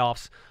the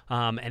playoffs,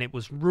 and it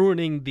was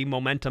ruining the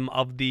momentum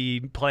of the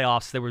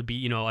playoffs. There would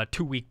be, a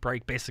 2-week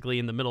break basically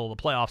in the middle of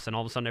the playoffs, and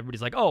all of a sudden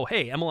everybody's like, oh,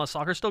 hey, MLS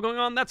soccer's still going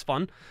on? That's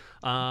fun.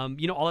 All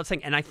that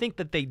thing. And I think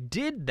that they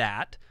did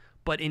that,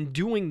 but in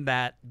doing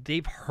that,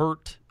 they've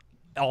hurt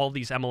all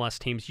these MLS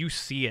teams. You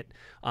see it.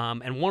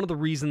 And one of the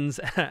reasons,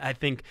 I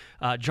think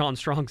John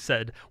Strong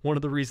said, one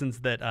of the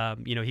reasons that,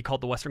 he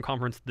called the Western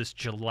Conference this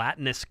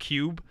gelatinous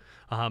cube,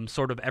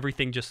 sort of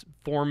everything just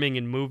forming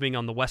and moving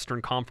on the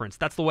Western Conference.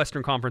 That's the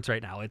Western Conference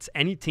right now. It's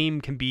any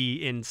team can be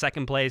in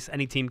second place.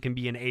 Any team can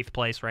be in 8th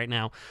place right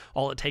now.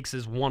 All it takes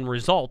is one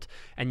result,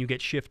 and you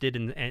get shifted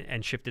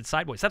and shifted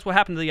sideways. That's what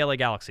happened to the LA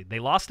Galaxy. They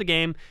lost a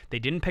game. They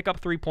didn't pick up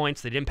 3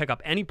 points. They didn't pick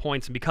up any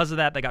points, and because of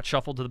that, they got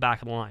shuffled to the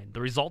back of the line.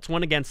 The results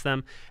went against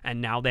them,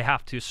 and now they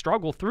have to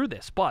struggle through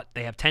this. But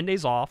they have 10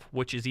 days off,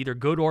 which is either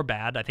good or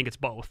bad. I think it's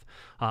both.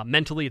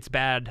 Mentally, it's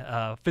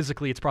bad.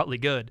 Physically, it's probably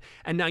good.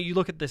 And now you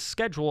look at this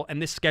schedule,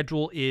 and this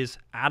schedule is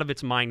out of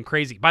its mind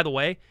crazy. By the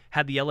way,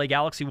 had the LA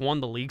Galaxy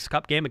won the Leagues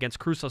Cup game against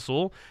Cruz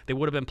Azul, they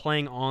would have been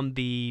playing on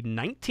the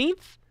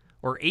 19th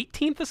or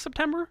 18th of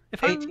September?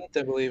 18th,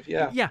 I believe,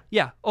 yeah.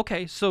 Yeah.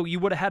 Okay, so you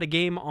would have had a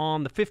game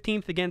on the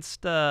 15th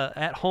against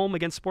at home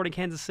against Sporting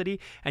Kansas City,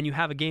 and you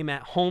have a game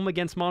at home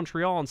against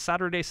Montreal on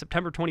Saturday,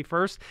 September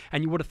 21st,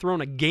 and you would have thrown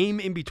a game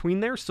in between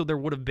there, so there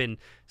would have been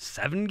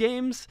 7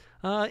 games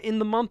in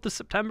the month of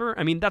September.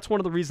 I mean, that's one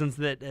of the reasons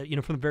that,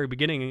 from the very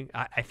beginning,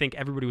 I think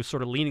everybody was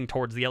sort of leaning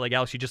towards the LA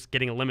Galaxy just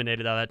getting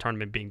eliminated out of that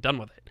tournament, being done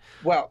with it.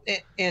 Well,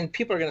 and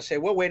people are going to say,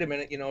 well, wait a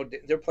minute,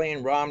 they're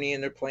playing Romney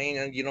and they're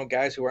playing,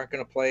 guys who aren't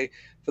going to play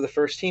for the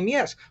first team.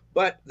 Yes,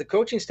 but the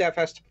coaching staff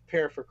has to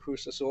prepare for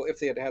Cruz Azul if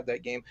they had had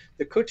that game.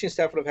 The coaching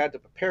staff would have had to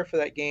prepare for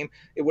that game.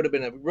 It would have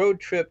been a road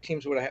trip.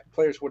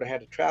 Players would have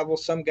had to travel.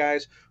 Some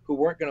guys who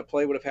weren't going to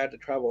play would have had to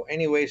travel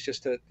anyways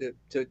just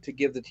to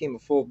give the team a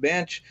full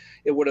bench.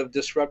 It would have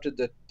disrupted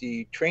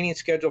the training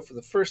schedule for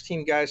the first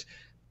team guys.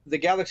 The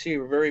Galaxy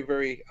were very,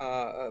 very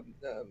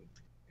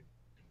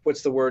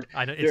what's the word?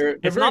 They're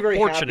very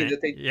happy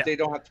that they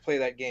don't have to play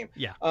that game.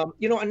 Yeah.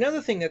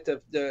 Another thing that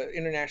the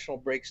international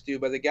breaks do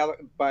by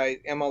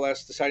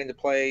MLS deciding to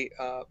play,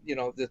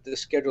 the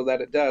schedule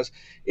that it does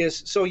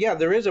is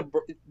there is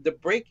the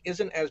break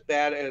isn't as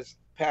bad as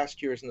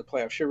past years in the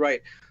playoffs. You're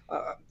right.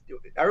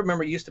 I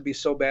remember it used to be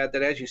so bad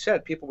that, as you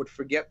said, people would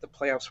forget the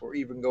playoffs were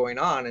even going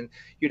on, and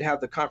you'd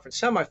have the conference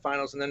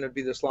semifinals, and then there'd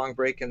be this long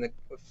break, and the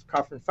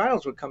conference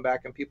finals would come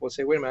back, and people would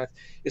say, wait a minute,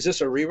 is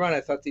this a rerun?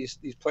 I thought these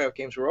playoff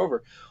games were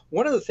over.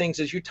 One of the things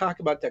is you talk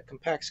about that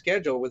compact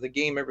schedule with a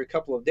game every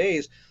couple of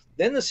days,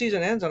 then the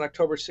season ends on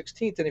October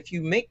 16th, and if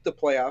you make the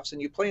playoffs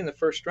and you play in the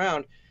first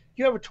round,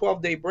 you have a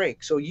 12-day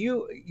break. So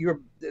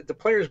the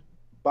players'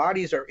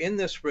 bodies are in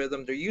this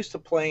rhythm. They're used to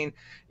playing,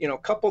 a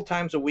couple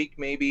times a week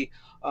maybe,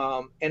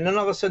 and then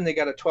all of a sudden they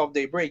got a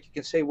 12-day break. You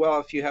can say, well,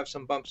 if you have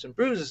some bumps and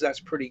bruises, that's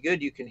pretty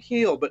good. You can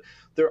heal. But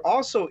there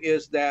also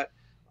is that,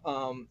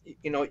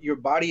 your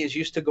body is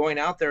used to going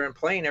out there and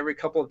playing every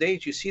couple of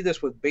days. You see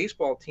this with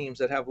baseball teams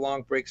that have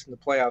long breaks in the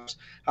playoffs,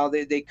 how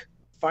they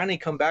finally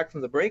come back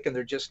from the break and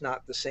they're just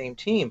not the same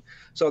team.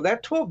 So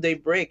that 12-day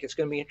break, it's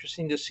going to be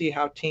interesting to see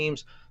how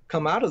teams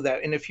come out of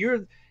that. And if you're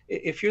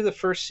the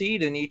first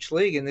seed in each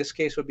league, in this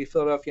case would be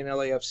Philadelphia and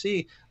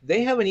LAFC,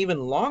 they have an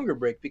even longer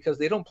break because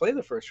they don't play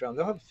the first round.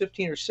 They'll have a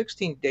 15 or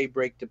 16-day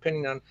break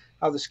depending on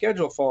how the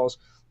schedule falls.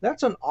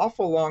 That's an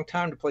awful long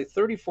time to play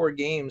 34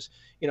 games,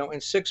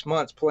 in 6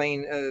 months,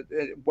 playing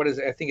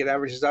I think it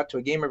averages out to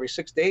a game every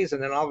 6 days,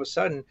 and then all of a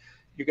sudden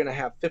you're going to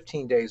have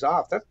 15 days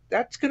off.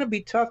 That's going to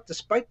be tough,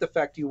 despite the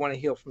fact you want to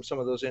heal from some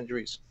of those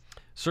injuries.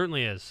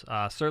 Certainly is.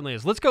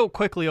 Let's go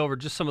quickly over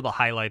just some of the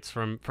highlights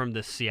from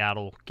this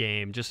Seattle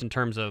game, just in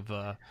terms of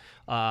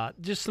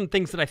just some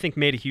things that I think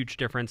made a huge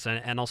difference.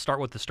 And I'll start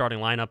with the starting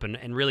lineup,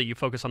 and really you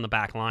focus on the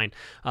back line.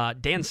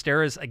 Dan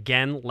Steres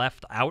again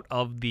left out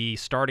of the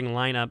starting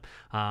lineup.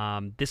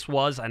 This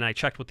was, and I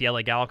checked with the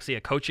LA Galaxy,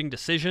 a coaching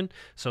decision.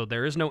 So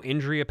there is no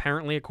injury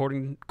apparently,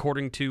 according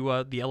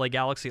to the LA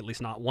Galaxy, at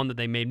least not one that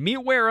they made me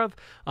aware of.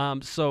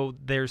 So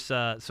Daniel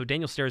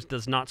Steres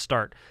does not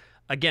start.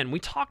 again, we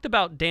talked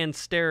about Dan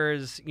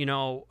Stairs,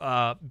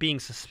 being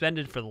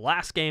suspended for the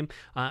last game,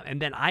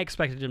 and then I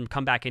expected him to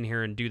come back in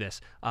here and do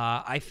this.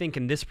 I think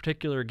in this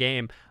particular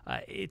game,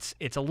 it's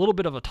a little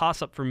bit of a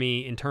toss-up for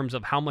me in terms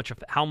of how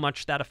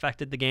much that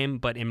affected the game,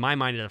 but in my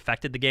mind, it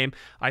affected the game.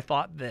 I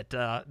thought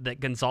that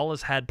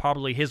Gonzalez had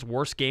probably his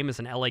worst game as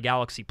an LA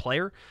Galaxy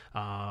player.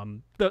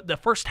 The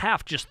first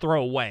half, just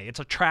throw away. It's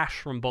a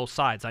trash from both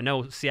sides. I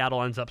know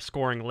Seattle ends up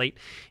scoring late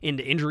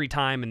into injury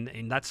time,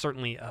 and that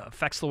certainly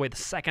affects the way the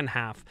second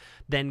half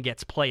then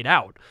gets played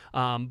out.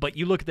 But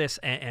you look at this,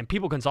 and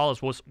People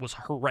Gonzalez was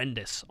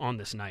horrendous on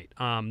this night.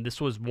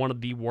 This was one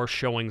of the worst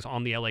showings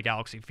on the LA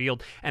Galaxy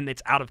field, and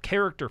it's out of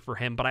character for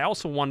him. But I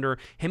also wonder,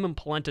 him and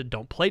Polenta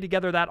don't play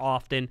together that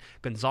often.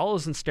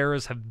 Gonzalez and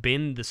Steres have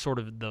been the sort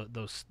of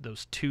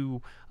those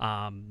two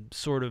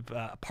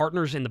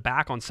partners in the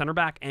back on center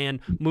back, and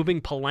moving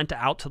Polenta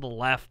out to the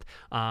left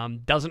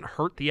doesn't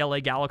hurt the LA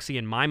Galaxy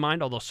in my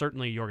mind, although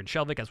certainly Jorgen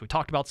Skjelvik, as we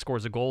talked about,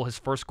 scores a goal, his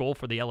first goal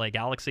for the LA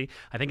Galaxy.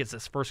 I think it's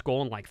his first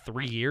goal in like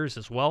 3 years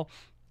as well.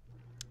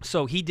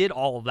 So he did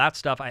all of that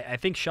stuff. I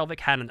think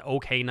Skjelvik had an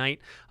okay night.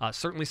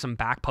 Certainly some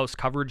back post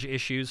coverage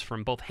issues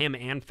from both him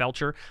and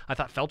Felcher. I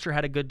thought Felcher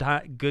had a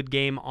good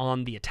game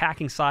on the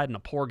attacking side and a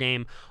poor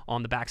game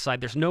on the back side.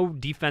 There's no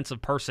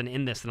defensive person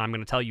in this that I'm going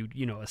to tell you,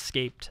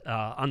 escaped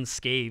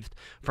unscathed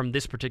from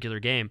this particular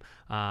game.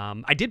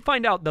 I did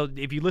find out, though,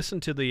 if you listen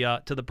to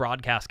the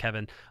broadcast,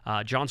 Kevin,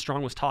 John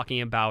Strong was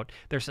talking about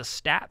there's a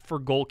stat for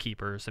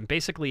goalkeepers, and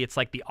basically it's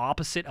like the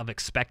opposite of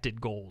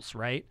expected goals,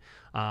 right?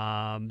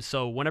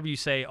 So whenever you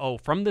say,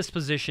 from this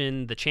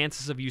position, the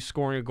chances of you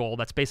scoring a goal,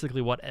 that's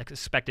basically what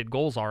expected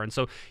goals are. And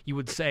so you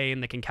would say,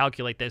 and they can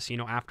calculate this,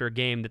 after a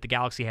game, that the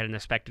Galaxy had an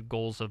expected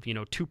goals of,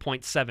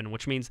 2.7,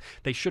 which means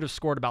they should have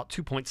scored about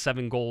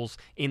 2.7 goals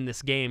in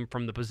this game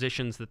from the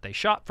positions that they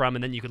shot from.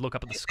 And then you could look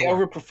up at the score.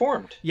 They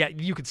overperformed. Yeah,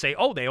 you could say,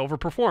 they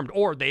overperformed,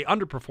 or they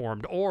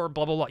underperformed, or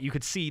blah, blah, blah. You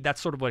could see that's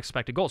sort of what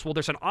expected goals. Well,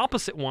 there's an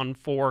opposite one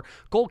for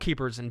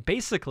goalkeepers, and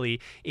basically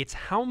it's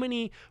how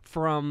many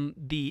from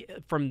the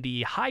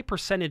high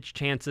percentage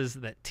chances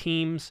that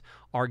teams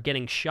are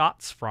getting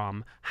shots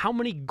from, how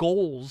many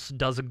goals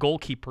does a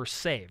goalkeeper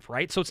save,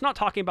 right? So it's not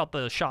talking about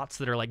the shots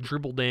that are like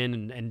dribbled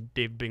in and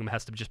Dave Bingham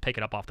has to just pick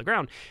it up off the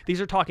ground. These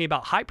are talking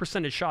about high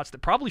percentage shots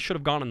that probably should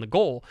have gone in the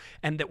goal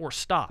and that were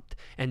stopped.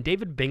 And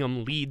David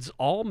Bingham leads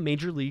all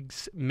Major League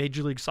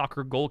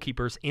Soccer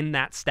goalkeepers in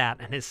that stat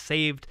and has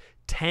saved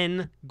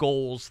 10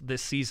 goals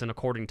this season,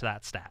 according to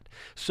that stat.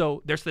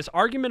 So there's this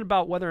argument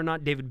about whether or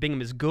not David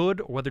Bingham is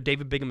good or whether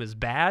David Bingham is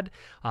bad.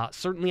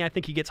 Certainly, I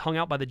think he gets hung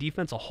out by the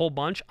defense a whole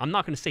bunch. I'm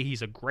not going to say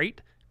he's a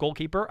great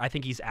goalkeeper. I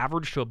think he's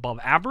average to above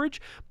average.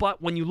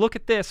 But when you look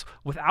at this,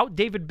 without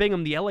David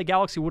Bingham, the LA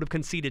Galaxy would have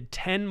conceded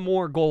 10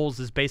 more goals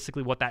is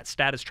basically what that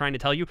stat is trying to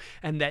tell you,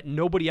 and that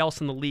nobody else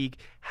in the league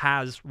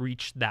has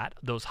reached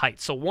those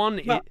heights. So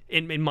one,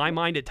 in my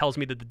mind, it tells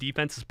me that the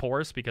defense is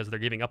porous because they're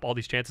giving up all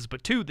these chances,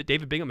 but two, that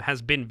David Bingham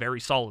has been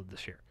very solid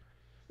this year.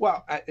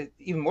 Well,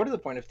 even more to the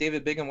point, if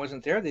David Bingham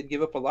wasn't there, they'd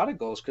give up a lot of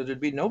goals because there'd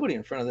be nobody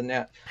in front of the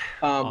net.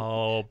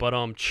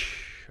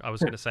 I was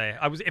going to say,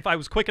 if I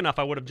was quick enough,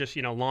 I would have just,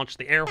 launched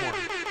the air horn.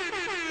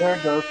 There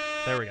it goes.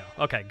 There we go.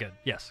 Okay, good.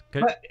 Yes.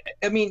 Good. But,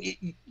 I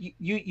mean,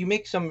 you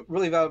make some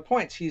really valid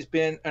points. He's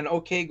been an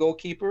okay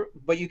goalkeeper,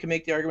 but you can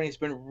make the argument he's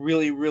been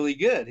really, really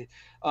good.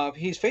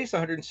 He's faced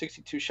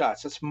 162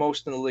 shots. That's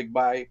most in the league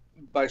by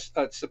a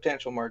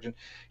substantial margin.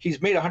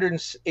 He's made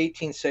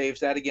 118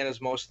 saves. That, again,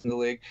 is most in the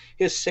league.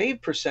 His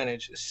save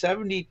percentage is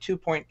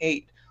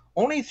 72.8.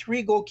 Only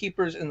 3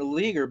 goalkeepers in the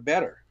league are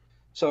better.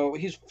 So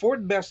he's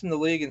fourth best in the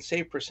league in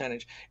save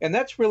percentage. And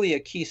that's really a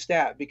key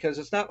stat because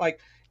it's not like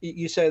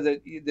you said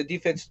that the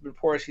defense has been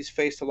porous. He's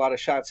faced a lot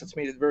of shots. That's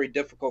made it very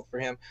difficult for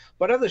him.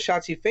 But other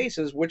shots he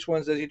faces, which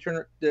ones does he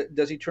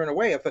turn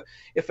away?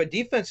 If a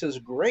defense is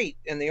great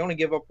and they only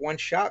give up 1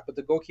 shot, but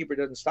the goalkeeper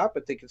doesn't stop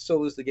it, they could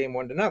still lose the game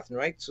 1-0,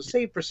 right? So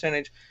save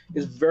percentage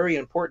is very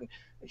important.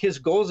 His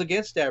goals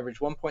against average,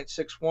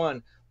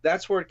 1.61,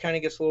 that's where it kind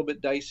of gets a little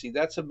bit dicey.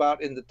 That's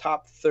about in the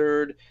top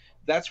third.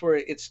 That's where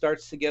it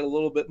starts to get a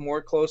little bit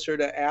more closer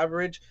to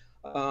average.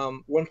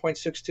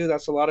 1.62,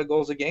 that's a lot of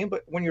goals a game.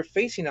 But when you're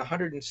facing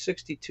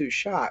 162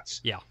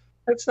 shots,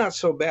 that's not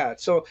so bad.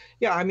 So,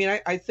 yeah, I mean,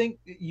 I think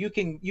you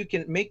can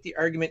make the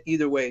argument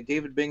either way.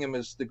 David Bingham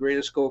is the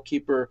greatest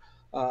goalkeeper,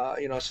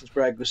 since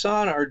Brad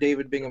Guzan, or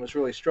David Bingham is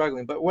really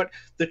struggling. But what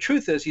the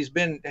truth is, he's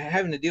been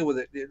having to deal with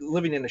it,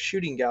 living in a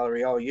shooting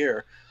gallery all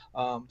year.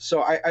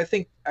 So I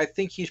think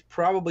he's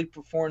probably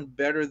performed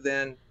better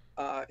than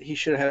he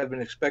should have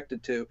been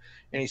expected to,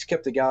 and he's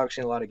kept the Galaxy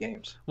in a lot of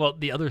games. Well,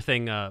 the other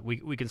thing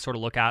we can sort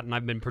of look at, and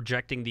I've been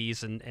projecting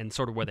these and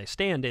sort of where they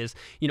stand is,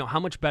 how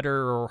much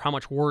better or how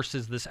much worse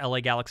is this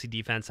LA Galaxy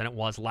defense than it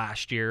was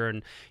last year?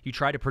 And you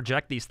try to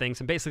project these things,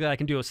 and basically I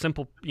can do a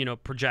simple,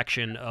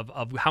 projection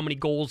of how many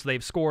goals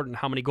they've scored and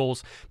how many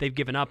goals they've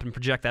given up, and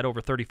project that over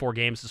 34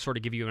 games to sort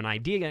of give you an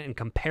idea and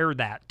compare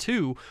that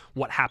to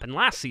what happened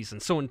last season.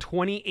 So in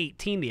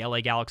 2018, the LA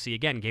Galaxy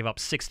again gave up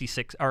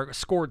 66 or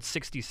scored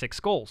 66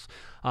 goals.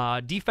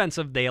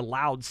 Defensive, they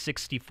allowed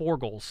 64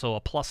 goals, so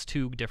a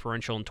 +2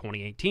 differential in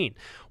 2018.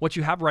 What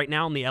you have right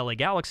now in the LA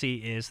Galaxy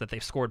is that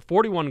they've scored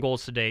 41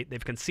 goals to date.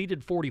 They've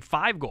conceded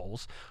 45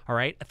 goals, all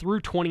right, through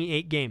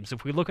 28 games.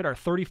 If we look at our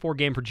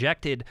 34-game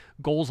projected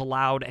goals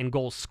allowed and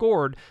goals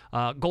scored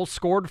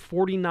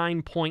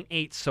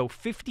 49.8, so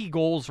 50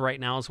 goals right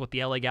now is what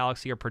the LA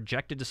Galaxy are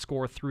projected to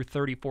score through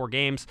 34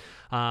 games,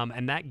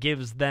 and that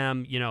gives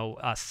them,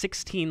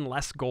 16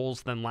 less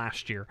goals than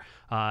last year,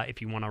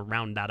 if you want to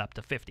round that up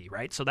to 50,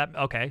 right? So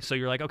so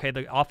you're like, okay,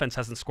 the offense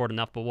hasn't scored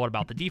enough, but what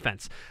about the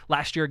defense?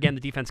 Last year, again,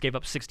 the defense gave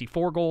up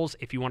 64 goals.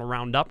 If you want to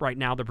round up right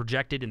now, they're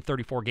projected in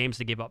 34 games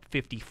to give up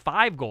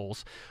 55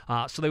 goals,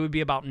 so they would be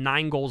about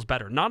 9 goals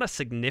better. Not a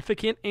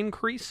significant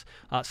increase.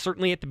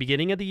 Certainly at the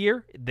beginning of the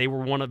year, they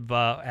were one of,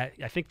 I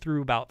think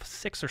through about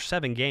 6 or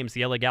 7 games,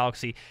 the LA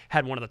Galaxy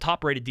had one of the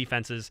top-rated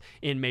defenses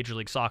in Major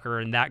League Soccer,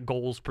 and that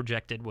goals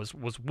projected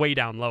was way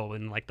down low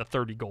in like the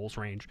 30 goals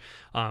range.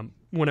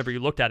 Whenever you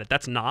looked at it,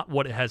 that's not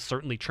what it has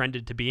certainly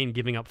trended to be, in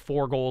giving up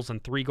 4 goals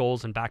and 3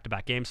 goals in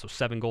back-to-back games, so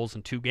 7 goals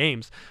in 2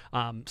 games,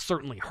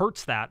 certainly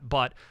hurts that.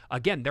 But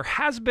again, there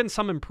has been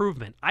some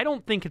improvement. I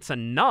don't think it's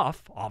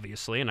enough,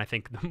 obviously, and I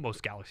think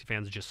most Galaxy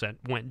fans just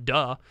went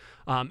duh.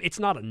 It's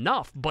not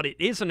enough, but it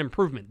is an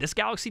improvement. This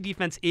Galaxy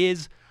defense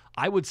is,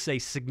 I would say,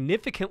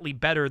 significantly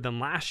better than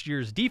last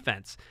year's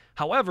defense.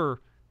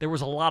 However, there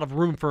was a lot of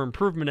room for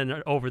improvement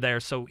over there.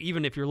 So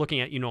even if you're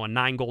looking at, a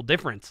 9-goal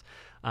difference,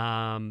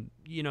 I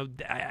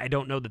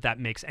don't know that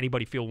makes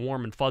anybody feel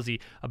warm and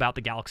fuzzy about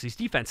the Galaxy's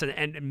defense.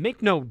 And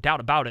make no doubt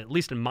about it, at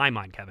least in my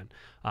mind, Kevin,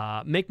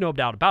 make no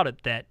doubt about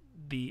it that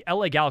the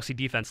LA Galaxy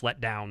defense let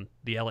down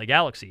the LA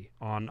Galaxy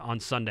on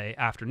Sunday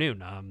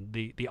afternoon.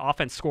 The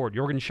offense scored.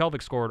 Jorgen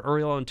Skjelvik scored.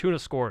 Uriel Antuna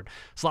scored.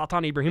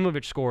 Zlatan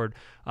Ibrahimovic scored.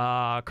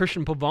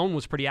 Christian Pavone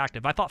was pretty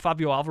active. I thought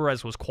Fabio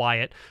Alvarez was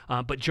quiet,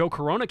 but Joe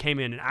Corona came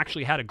in and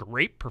actually had a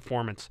great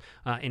performance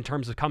in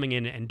terms of coming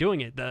in and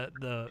doing it.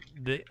 The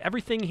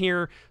everything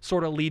here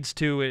sort of leads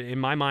to, in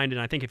my mind,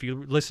 and I think if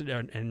you listen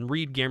and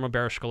read Guillermo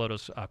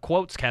Barros-Schelotto's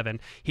quotes, Kevin,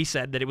 he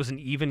said that it was an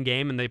even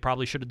game and they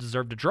probably should have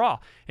deserved a draw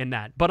in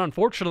that. But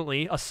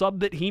unfortunately, a sub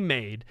that he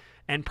made,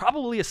 and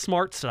probably a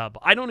smart sub.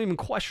 I don't even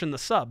question the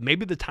sub.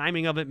 Maybe the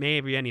timing of it,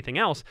 maybe anything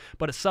else,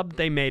 but a sub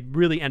they made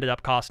really ended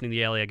up costing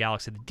the LA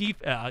Galaxy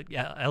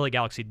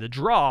the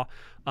draw.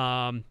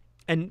 And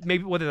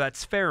maybe whether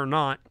that's fair or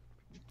not,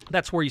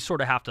 that's where you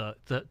sort of have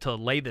to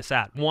lay this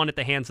at. 1, at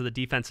the hands of the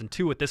defense, and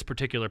 2, at this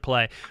particular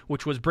play,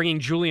 which was bringing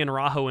Julian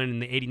Araujo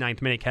in the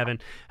 89th minute, Kevin.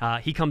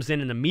 He comes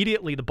in, and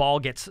immediately the ball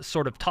gets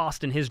sort of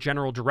tossed in his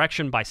general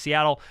direction by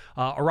Seattle.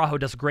 Araujo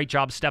does a great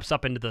job, steps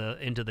up into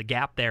the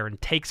gap there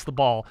and takes the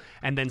ball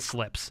and then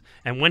slips.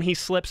 And when he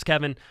slips,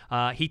 Kevin,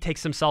 he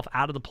takes himself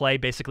out of the play.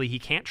 Basically, he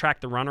can't track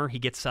the runner. He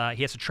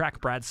has to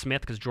track Brad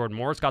Smith because Jordan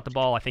Moore's got the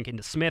ball, I think,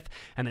 into Smith,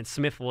 and then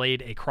Smith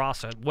laid a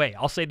cross away.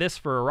 I'll say this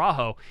for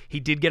Araujo. He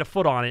did get a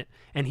foot on it,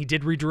 and he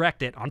did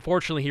redirect it.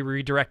 Unfortunately, he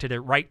redirected it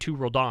right to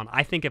Roldan.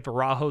 I think if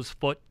Araujo's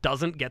foot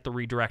doesn't get the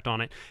redirect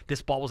on it,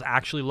 this ball was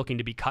actually looking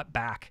to be cut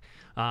back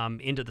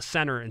into the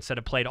center instead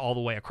of played all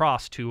the way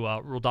across to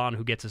Roldan,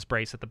 who gets his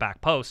brace at the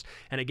back post.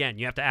 And again,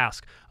 you have to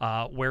ask,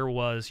 where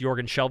was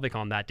Jorgen Skjelvik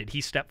on that? Did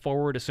he step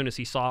forward as soon as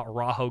he saw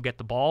Araujo get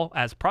the ball,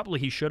 as probably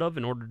he should have,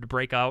 in order to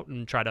break out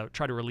and try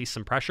to release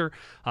some pressure?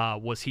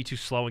 Was he too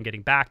slow in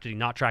getting back? Did he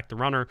not track the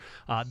runner?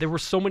 There were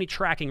so many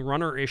tracking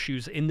runner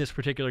issues in this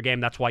particular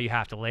game. That's why you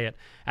have to lay it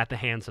at the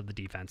hands of the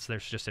defense.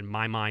 There's just, in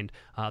my mind,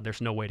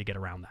 there's no way to get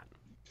around that.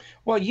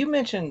 Well, you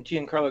mentioned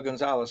Giancarlo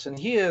Gonzalez, and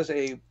he is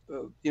a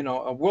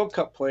World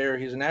Cup player.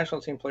 He's a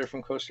national team player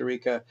from Costa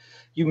Rica.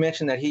 You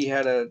mentioned that he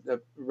had a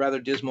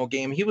rather dismal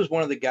game. He was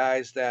one of the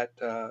guys that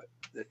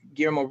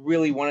Guillermo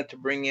really wanted to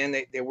bring in.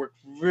 They worked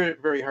very,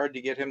 very hard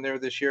to get him there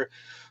this year.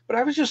 But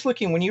I was just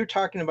looking, when you were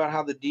talking about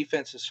how the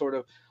defense is sort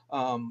of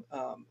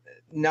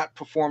not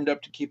performed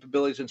up to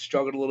capabilities and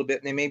struggled a little bit,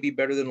 and they may be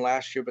better than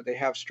last year, but they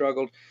have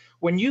struggled.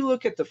 When you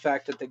look at the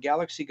fact that the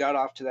Galaxy got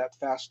off to that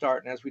fast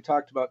start, and as we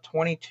talked about,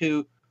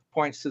 22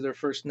 points to their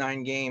first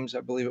 9 games, I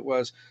believe it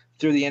was,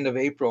 through the end of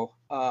April,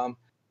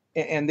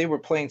 and they were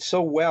playing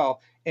so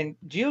well. And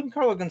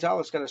Giancarlo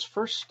Gonzalez got his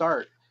first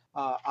start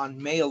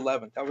on May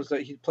 11th. That was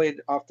he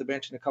played off the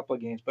bench in a couple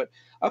of games, but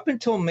up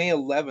until May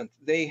 11th,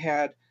 they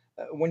had,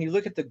 when you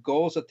look at the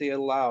goals that they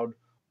allowed,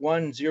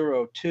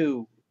 1-0,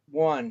 2,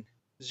 1,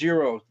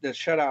 0, the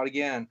shutout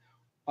again,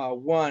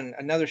 1,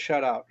 another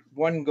shutout,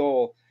 1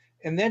 goal.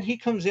 And then he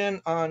comes in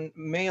on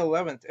May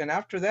 11th. And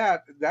after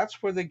that,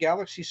 that's where the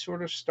Galaxy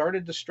sort of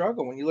started to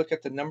struggle. When you look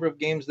at the number of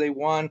games they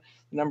won,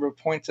 the number of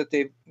points that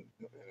they've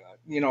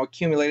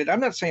accumulated. I'm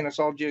not saying it's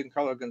all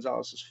Giancarlo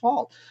Gonzalez's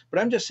fault, but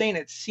I'm just saying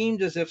it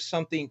seemed as if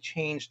something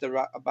changed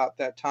about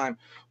that time.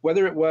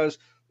 Whether it was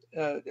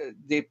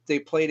they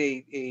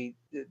played a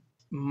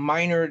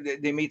minor,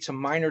 they made some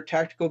minor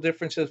tactical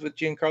differences with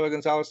Giancarlo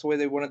Gonzalez, the way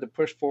they wanted to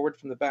push forward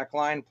from the back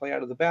line, play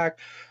out of the back,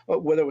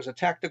 whether it was a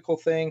tactical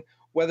thing,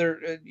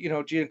 whether,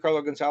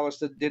 Giancarlo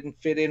Gonzalez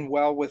didn't fit in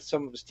well with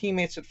some of his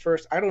teammates at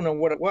first. I don't know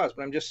what it was,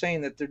 but I'm just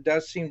saying that there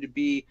does seem to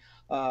be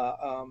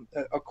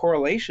a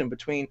correlation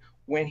between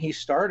when he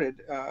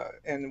started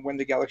and when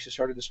the Galaxy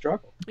started to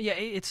struggle. Yeah,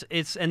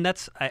 and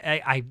that's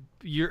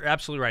you're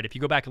absolutely right. If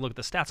you go back and look at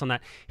the stats on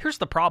that, here's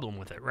the problem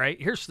with it, right?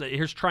 Here's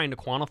trying to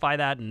quantify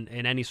that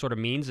in any sort of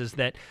means is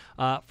that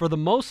for the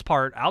most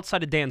part,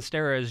 outside of Dan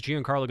Steres,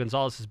 Giancarlo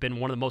Gonzalez has been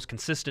one of the most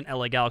consistent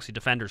LA Galaxy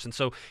defenders. And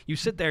so you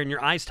sit there and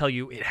your eyes tell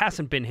you it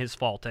hasn't been his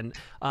fault. And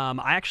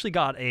I actually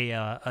got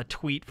a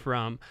tweet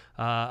from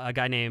a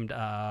guy named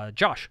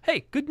Josh.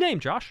 Hey, good name,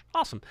 Josh.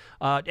 Awesome.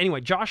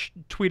 Anyway, Josh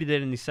tweeted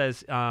it and he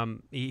says,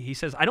 he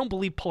says, I don't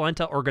believe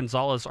Polenta or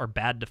Gonzalez are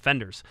bad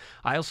defenders.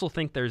 I also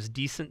think there's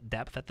decent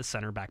depth at the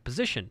center back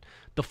position.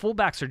 The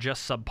fullbacks are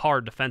just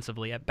subpar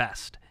defensively at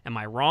best. Am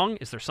I wrong?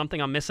 Is there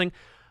something I'm missing?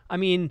 I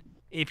mean,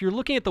 if you're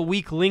looking at the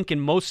weak link in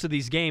most of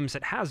these games,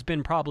 it has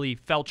been probably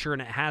Felcher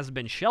and it has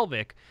been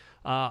Shelvik.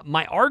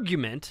 My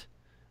argument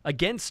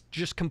against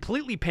just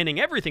completely pinning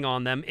everything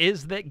on them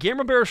is that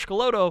Guillermo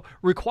Barros-Schelotto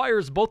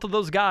requires both of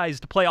those guys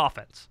to play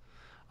offense.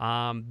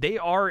 They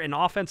are an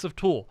offensive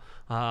tool.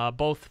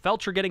 Both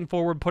Felcher getting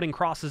forward, putting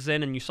crosses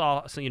in, and you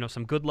saw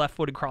some good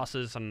left-footed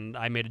crosses. And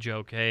I made a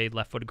joke, hey,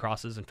 left-footed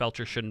crosses and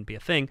Felcher shouldn't be a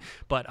thing.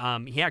 But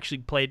he had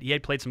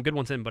played some good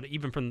ones in. But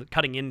even from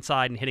cutting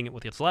inside and hitting it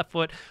with his left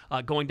foot,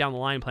 going down the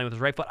line and playing with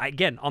his right foot.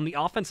 Again, on the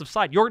offensive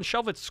side, Jorgen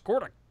Shelvik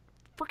scored a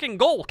freaking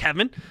goal,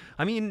 Kevin.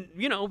 I mean,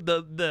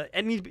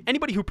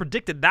 anybody who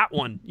predicted that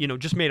one,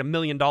 just made $1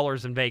 million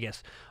in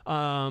Vegas.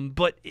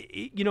 But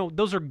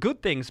those are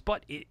good things.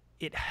 But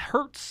it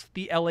hurts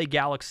the LA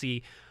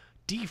Galaxy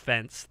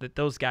defense that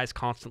those guys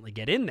constantly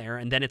get in there,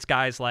 and then it's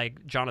guys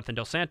like Jonathan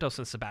Dos Santos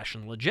and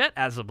Sebastian Lletget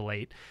as of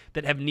late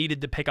that have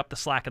needed to pick up the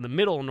slack in the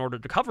middle in order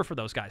to cover for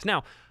those guys.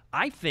 Now,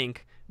 I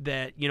think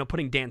that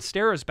putting Dan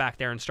Steres back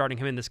there and starting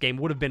him in this game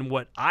would have been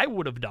what I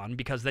would have done,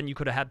 because then you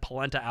could have had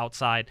Polenta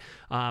outside,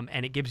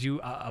 and it gives you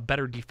a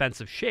better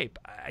defensive shape.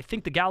 I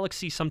think the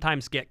Galaxy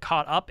sometimes get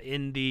caught up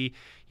in the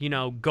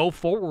go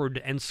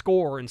forward and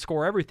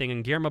score everything.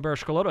 And Guillermo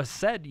Barros-Schelotto has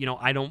said,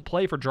 I don't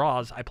play for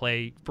draws, I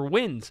play for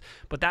wins.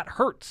 But that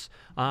hurts.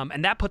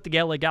 And that put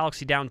the LA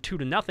Galaxy down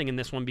 2-0 in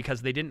this one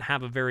because they didn't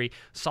have a very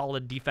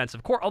solid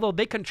defensive core, although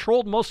they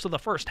controlled most of the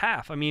first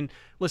half. I mean,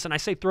 listen, I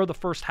say throw the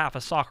first half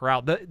of soccer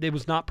out. It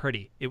was not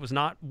pretty. It was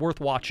not worth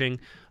watching.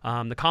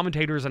 The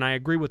commentators, and I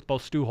agree with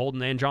both Stu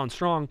Holden and John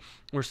Strong,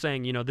 were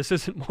saying, this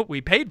isn't what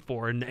we paid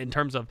for in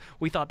terms of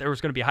we thought there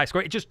was going to be a high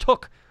score. It just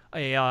took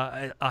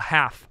a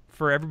half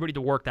for everybody to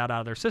work that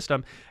out of their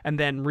system, and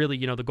then really,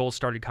 the goals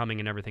started coming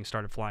and everything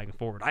started flying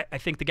forward. I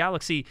think the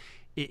Galaxy,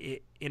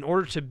 in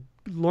order to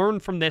learn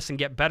from this and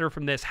get better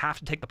from this, have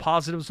to take the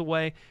positives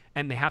away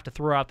and they have to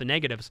throw out the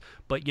negatives.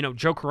 But,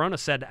 Joe Corona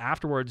said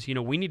afterwards,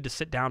 we need to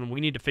sit down and we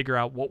need to figure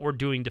out what we're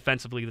doing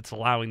defensively that's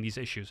allowing these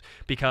issues,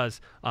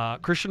 because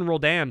Christian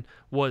Roldan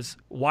was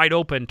wide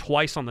open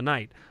twice on the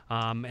night,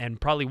 and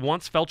probably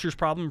once Felcher's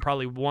problem,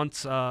 probably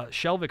once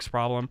Shelvik's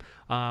problem,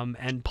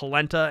 and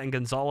Polenta and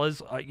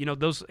Gonzalez,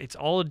 it's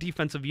all a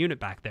defensive unit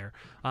back there.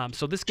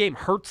 So this game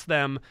hurts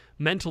them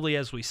mentally,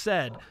 as we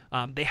said.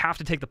 They have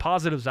to take the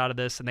positives out of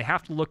this, and they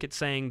have to look at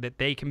saying that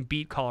they can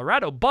beat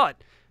Colorado.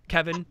 But,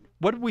 Kevin,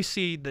 what did we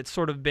see that's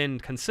sort of been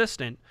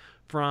consistent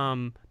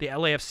from the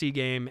LAFC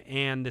game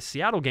and the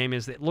Seattle game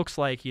is that it looks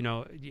like,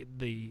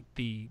 the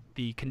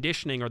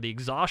conditioning or the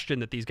exhaustion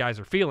that these guys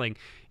are feeling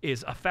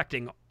is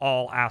affecting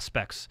all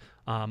aspects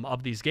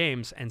of these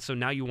games. And so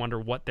now you wonder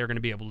what they're going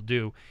to be able to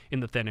do in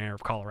the thin air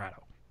of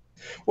Colorado.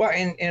 Well,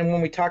 and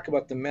when we talk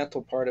about the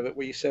mental part of it,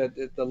 where you said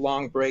that the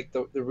long break,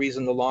 the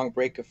reason the long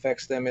break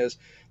affects them is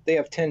they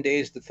have 10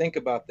 days to think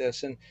about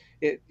this. And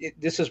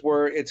this is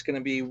where it's going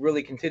to be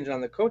really contingent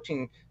on the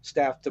coaching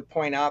staff to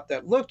point out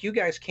that, look, you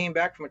guys came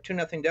back from a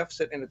 2-0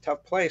 deficit in a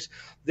tough place.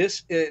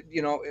 This,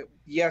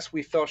 yes,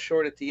 we fell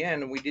short at the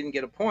end and we didn't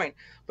get a point,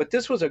 but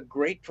this was a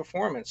great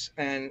performance.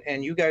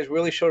 And you guys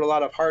really showed a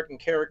lot of heart and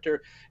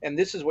character. And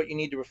this is what you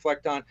need to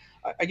reflect on.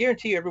 I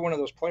guarantee you every one of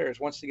those players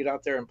wants to get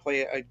out there and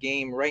play a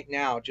game right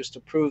now just to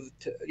prove,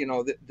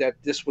 that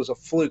this was a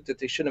fluke, that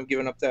they shouldn't have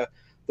given up the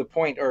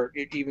point or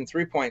even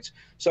 3 points.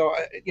 So,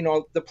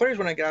 the players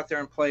want to get out there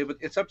and play, but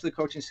it's up to the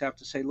coaching staff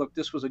to say, look,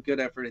 this was a good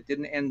effort. It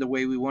didn't end the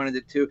way we wanted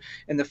it to.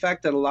 And the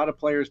fact that a lot of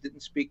players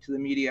didn't speak to the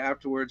media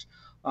afterwards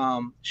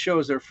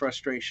shows their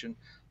frustration.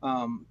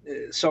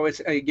 So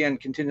it's, again,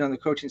 contingent on the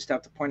coaching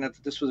staff to point out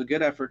that this was a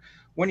good effort.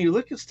 When you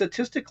look at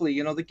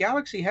statistically, the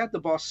Galaxy had the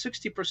ball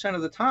 60%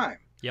 of the time.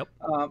 Yep.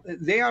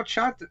 They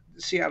outshot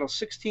Seattle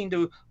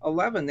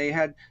 16-11. They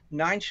had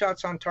 9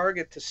 shots on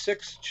target to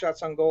 6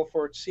 shots on goal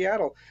for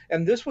Seattle.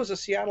 And this was a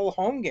Seattle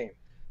home game.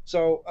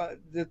 So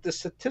the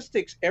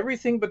statistics,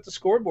 everything but the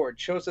scoreboard,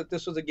 shows that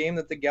this was a game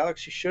that the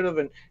Galaxy should have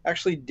and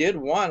actually did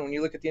won. When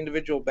you look at the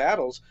individual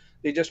battles,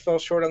 they just fell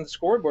short on the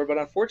scoreboard. But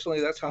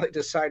unfortunately, that's how they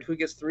decide who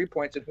gets 3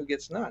 points and who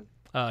gets none.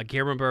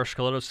 Guillermo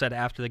Barros-Schelotto said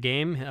after the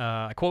game,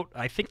 I quote,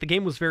 "I think the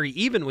game was very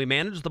even. We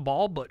managed the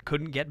ball, but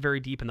couldn't get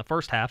very deep in the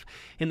first half.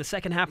 In the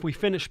second half, we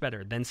finished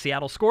better. Then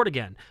Seattle scored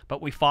again,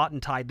 but we fought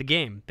and tied the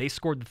game. They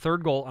scored the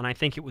third goal, and I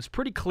think it was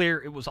pretty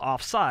clear it was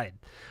offside.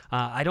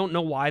 I don't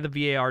know why the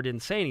VAR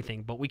didn't say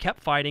anything, but we kept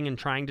fighting and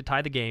trying to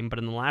tie the game, but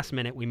in the last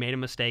minute, we made a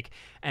mistake,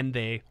 and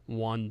they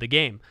won the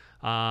game."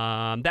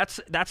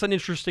 That's an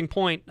interesting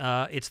point.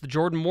 It's the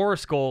Jordan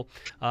Morris goal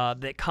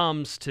that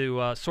comes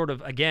to sort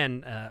of,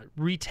 again,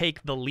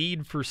 retake the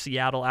lead for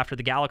Seattle after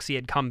the Galaxy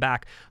had come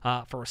back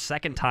for a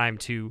second time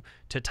to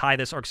tie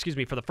this, or excuse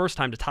me, for the first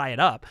time to tie it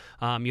up.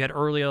 You had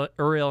Uriel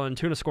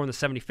Antuna score in the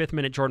 75th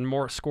minute. Jordan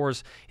Morris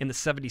scores in the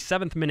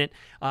 77th minute.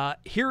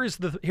 Here's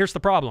the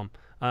problem.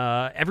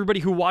 Everybody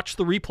who watched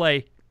the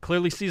replay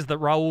clearly sees that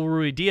Raul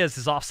Ruidiaz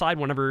is offside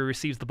whenever he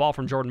receives the ball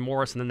from Jordan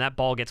Morris, and then that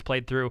ball gets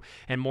played through,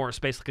 and Morris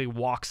basically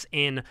walks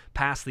in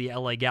past the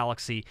LA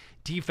Galaxy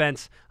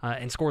defense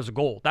and scores a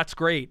goal. That's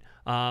great,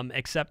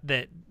 except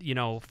that,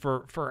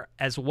 for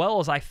as well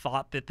as I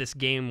thought that this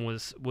game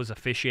was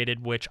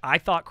officiated, which I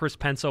thought Chris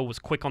Penso was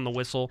quick on the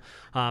whistle.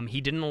 He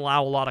didn't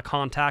allow a lot of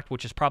contact,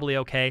 which is probably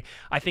okay.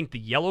 I think the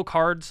yellow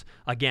cards,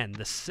 again,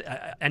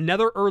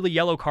 another early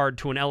yellow card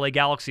to an LA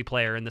Galaxy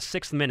player in the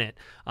 6th minute,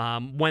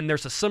 when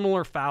there's a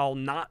similar foul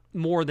not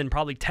more than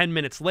probably 10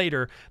 minutes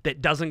later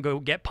that doesn't go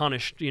get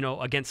punished,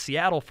 against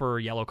Seattle for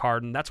a yellow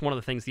card, and that's one of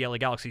the things the LA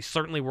Galaxy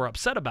certainly were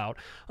upset about.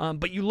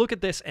 But you look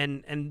at this,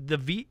 and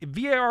the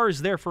VAR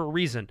is there for a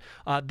reason.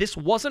 This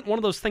wasn't one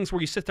of those things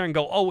where you sit there and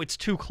go, oh, it's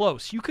too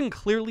close. You can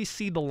clearly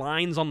see the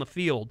lines on the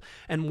field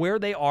and where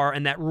they are,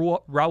 and that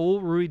Raul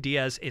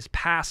Ruidiaz is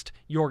past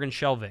Jorgen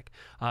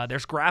Skjelvik.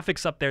 There's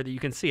graphics up there that you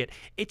can see it.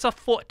 It's a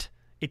foot,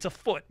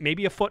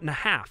 maybe a foot and a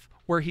half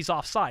where he's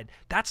offside.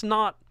 That's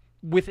not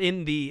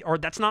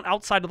that's not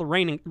outside of the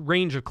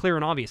range of clear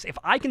and obvious. If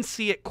I can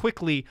see it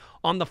quickly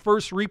on the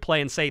first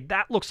replay and say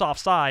that looks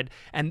offside,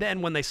 and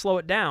then when they slow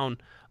it down,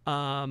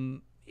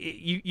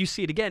 you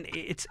see it again,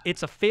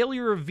 it's a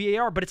failure of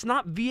VAR, but it's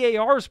not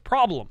VAR's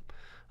problem.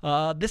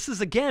 This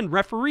is, again,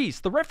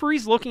 referees. The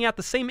referees looking at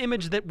the same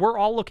image that we're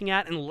all looking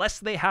at, unless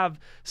they have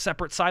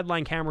separate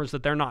sideline cameras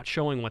that they're not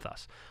showing with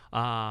us.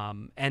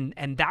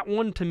 And that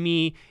one, to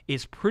me,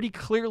 is pretty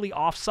clearly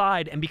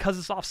offside, and because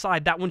it's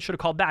offside, that one should have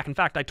called back. In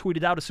fact, I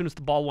tweeted out as soon as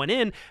the ball went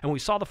in, and we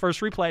saw the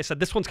first replay, I said,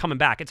 this one's coming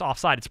back. It's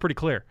offside. It's pretty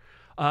clear.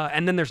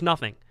 And then there's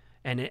nothing,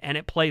 and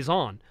it plays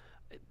on.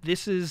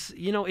 This is,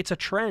 it's a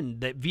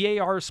trend that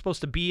VAR is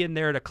supposed to be in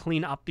there to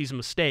clean up these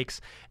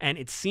mistakes. And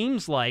it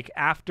seems like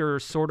after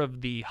sort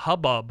of the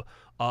hubbub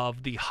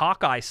of the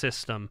Hawkeye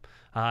system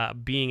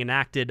being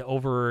enacted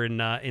over in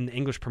the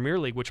English Premier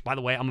League, which, by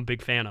the way, I'm a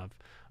big fan of.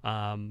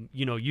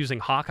 Using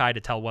Hawkeye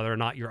to tell whether or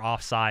not you're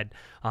offside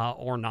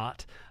or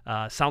not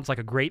sounds like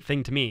a great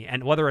thing to me.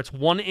 And whether it's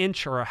 1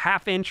 inch or a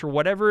half inch or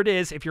whatever it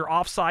is, if you're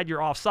offside,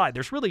 you're offside.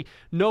 There's really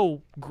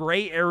no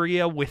gray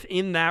area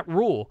within that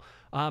rule.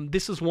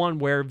 This is one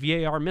where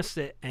VAR missed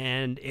it,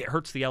 and it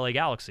hurts the LA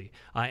Galaxy.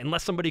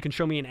 Unless somebody can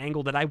show me an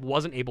angle that I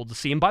wasn't able to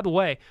see. And by the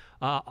way,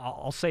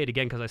 I'll say it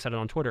again because I said it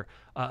on Twitter.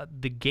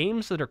 The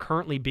games that are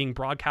currently being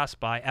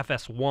broadcast by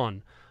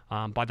FS1,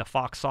 by the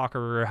Fox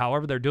Soccer or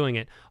however they're doing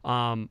it,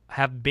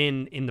 have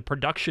been, in the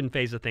production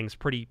phase of things,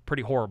 pretty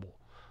horrible.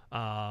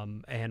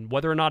 And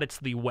whether or not it's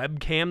the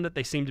webcam that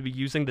they seem to be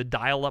using, the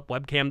dial-up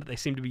webcam that they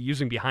seem to be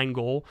using behind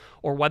goal,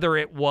 or whether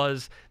it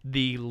was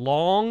the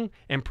long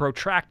and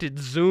protracted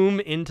zoom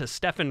into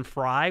Stephen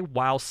Fry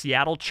while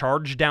Seattle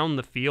charged down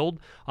the field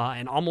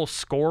and almost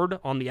scored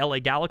on the LA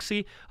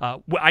Galaxy.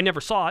 I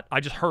never saw it. I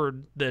just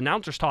heard the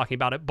announcers talking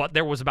about it, but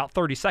there was about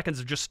 30 seconds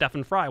of just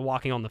Stephen Fry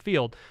walking on the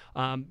field.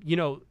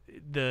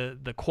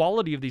 The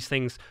quality of these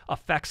things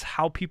affects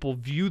how people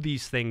view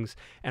these things,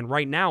 and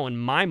right now, in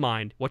my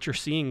mind, what you're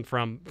seeing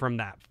from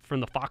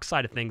the Fox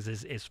side of things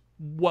is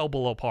well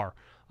below par,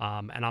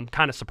 and I'm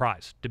kind of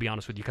surprised, to be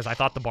honest with you, because I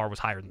thought the bar was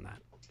higher than that.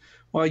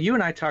 Well, you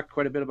and I talked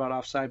quite a bit about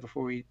offside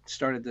before we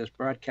started this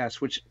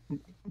broadcast, which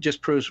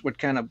just proves what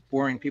kind of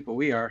boring people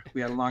we are.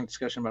 We had a long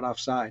discussion about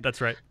offside. That's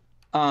right.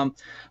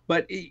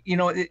 But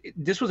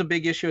this was a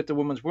big issue at the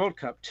Women's World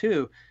Cup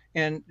too,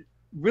 and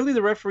really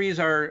the referees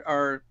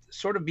are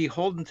sort of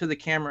beholden to the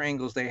camera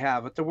angles they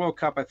have. At the World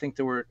Cup, I think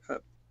there were,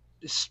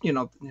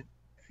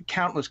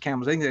 countless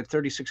cameras. I think they had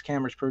 36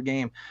 cameras per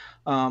game.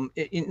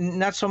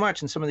 Not so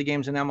much in some of the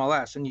games in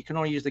MLS, and you can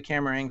only use the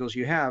camera angles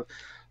you have.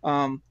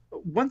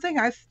 One thing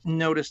I've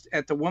noticed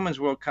at the Women's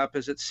World Cup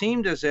is it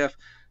seemed as if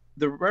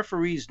the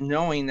referees,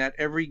 knowing that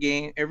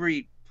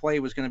every play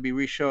was going to be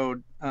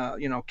reshowed,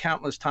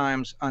 countless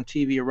times on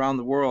TV around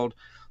the world,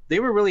 they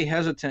were really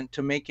hesitant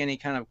to make any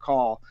kind of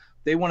call.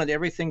 They wanted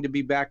everything to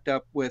be backed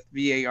up with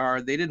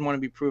VAR. They didn't want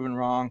to be proven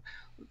wrong.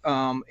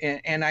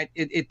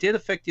 It did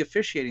affect the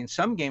officiating.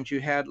 Some games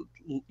you had,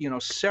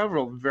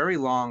 several very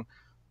long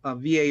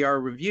VAR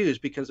reviews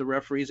because the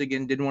referees,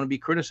 again, didn't want to be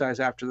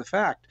criticized after the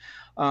fact.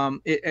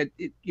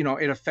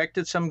 It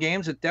affected some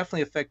games. It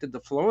definitely affected the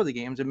flow of the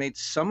games. It made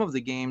some of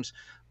the games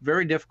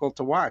very difficult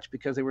to watch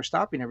because they were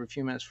stopping every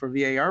few minutes for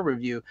VAR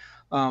review.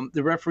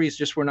 The referees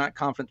just were not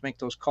confident to make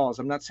those calls.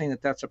 I'm not saying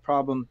that that's a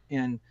problem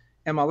in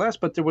MLS,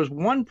 but there was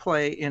one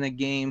play in a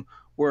game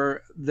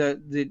where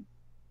the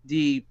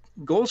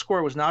goal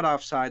scorer was not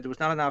offside. There was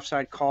not an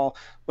offside call,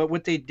 but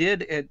what they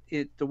did at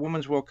the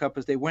Women's World Cup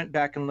is they went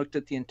back and looked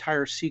at the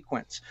entire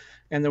sequence.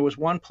 And there was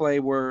one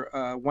play where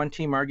one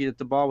team argued that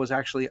the ball was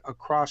actually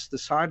across the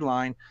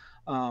sideline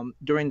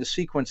during the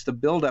sequence, the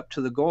build up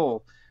to the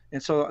goal.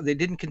 And so they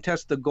didn't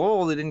contest the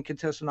goal. They didn't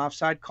contest an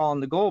offside call on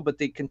the goal, but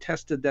they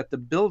contested that the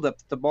buildup,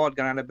 the ball had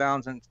gone out of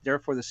bounds, and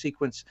therefore the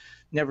sequence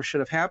never should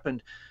have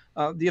happened.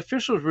 The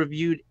officials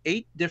reviewed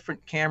 8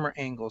 different camera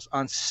angles.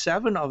 On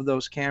 7 of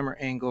those camera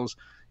angles,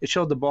 it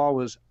showed the ball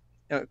was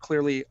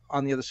clearly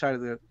on the other side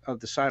of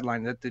the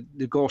sideline, that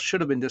the goal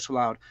should have been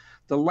disallowed.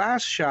 The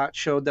last shot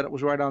showed that it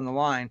was right on the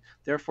line,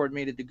 therefore it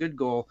made it a good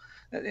goal.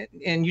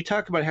 And you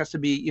talk about it has to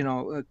be,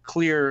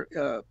 clear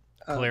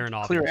and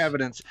obvious. Clear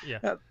evidence.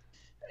 Yeah.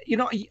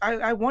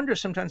 I wonder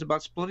sometimes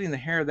about splitting the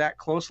hair that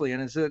closely.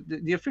 And as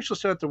the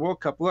officials said at the World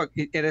Cup, look,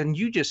 and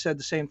you just said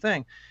the same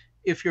thing.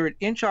 If you're an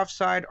inch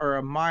offside or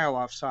a mile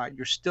offside,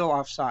 you're still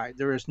offside.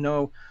 There is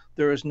no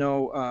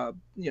parameter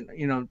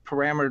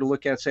to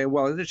look at and say,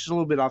 well, it's just a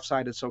little bit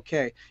offside, it's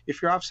okay.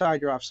 If you're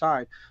offside, you're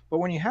offside. But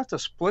when you have to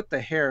split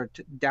the hair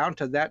down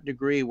to that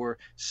degree, where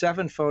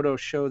 7 photos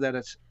show that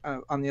it's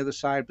on the other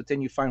side, but then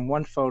you find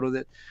 1 photo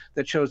that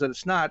shows that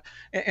it's not.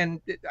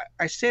 And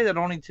I say that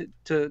only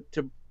to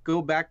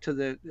go back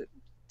to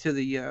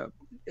the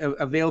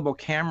available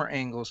camera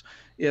angles.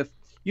 If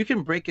you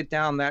can break it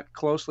down that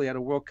closely at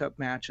a World Cup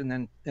match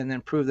and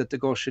then prove that the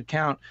goal should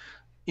count,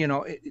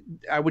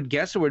 I would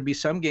guess there would be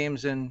some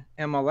games in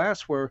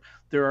MLS where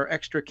there are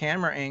extra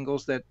camera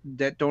angles that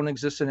don't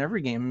exist in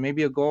every game.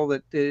 Maybe a goal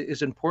that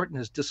is important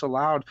is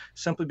disallowed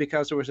simply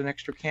because there was an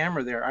extra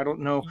camera there. I don't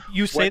know.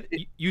 You say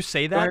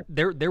that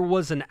there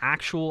was an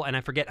actual, and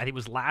I forget, I think it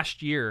was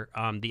last year,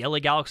 the LA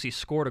Galaxy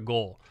scored a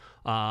goal.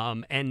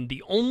 And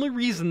the only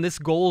reason this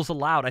goal is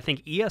allowed, I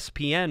think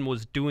ESPN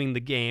was doing the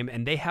game,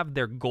 and they have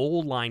their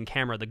goal line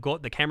camera,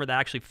 the camera that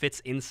actually fits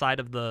inside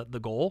of the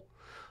goal,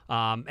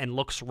 and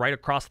looks right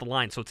across the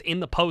line. So it's in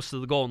the post of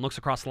the goal and looks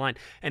across the line.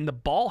 And the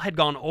ball had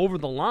gone over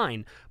the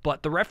line,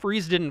 but the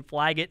referees didn't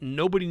flag it, and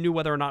nobody knew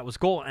whether or not it was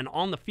goal. And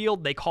on the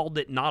field, they called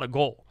it not a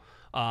goal.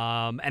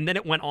 And then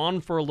it went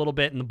on for a little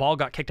bit, and the ball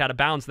got kicked out of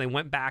bounds, and they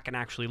went back and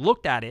actually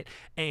looked at it,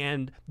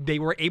 and they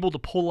were able to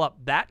pull up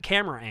that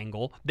camera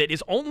angle that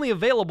is only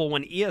available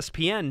when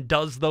ESPN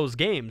does those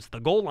games, the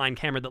goal line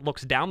camera that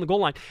looks down the goal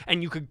line,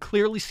 and you could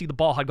clearly see the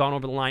ball had gone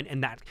over the line,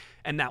 and that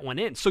went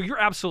in. So you're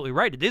absolutely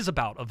right. It is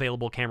about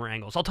available camera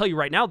angles. I'll tell you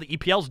right now, the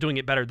EPL is doing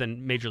it better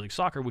than Major League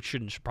Soccer, which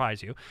shouldn't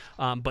surprise you.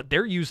 But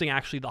they're using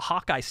actually the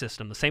Hawkeye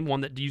system, the same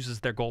one that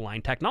uses their goal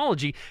line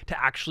technology, to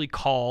actually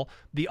call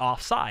the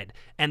offside.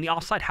 And the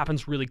offside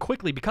happens really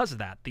quickly because of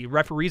that. The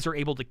referees are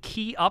able to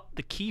key up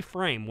the key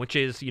frame, which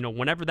is,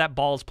 whenever that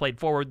ball is played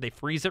forward, they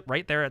freeze it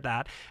right there at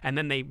that, and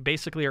then they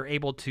basically are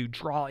able to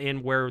draw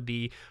in where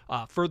the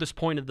furthest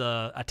point of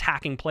the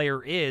attacking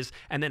player is,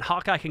 and then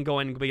Hawkeye can go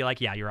in and be like,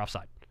 yeah, you're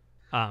offside.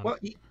 Well,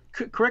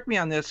 correct me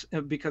on this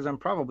because I'm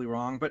probably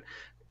wrong, but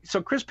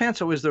so Chris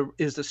Panso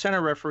is the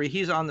center referee.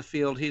 He's on the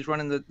field. He's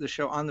running the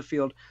show on the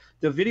field.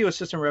 The video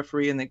assistant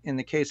referee in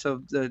the case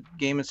of the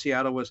game in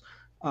Seattle was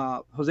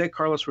Jose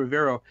Carlos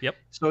Rivero. Yep.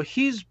 So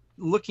he's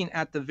looking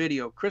at the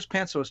video. Chris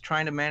Panso is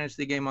trying to manage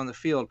the game on the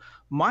field.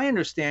 My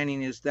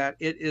understanding is that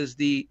it is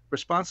the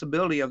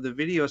responsibility of the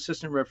video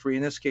assistant referee,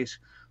 in this case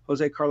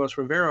Jose Carlos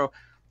Rivero,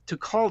 to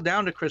call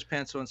down to Chris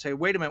Panso and say,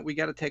 wait a minute, we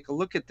got to take a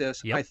look at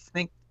this. Yep. I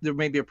think there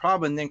may be a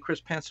problem. And then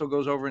Chris Panso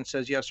goes over and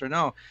says yes or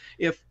no.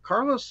 If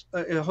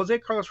Jose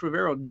Carlos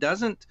Rivero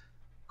doesn't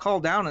call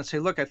down and say,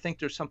 look, I think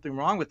there's something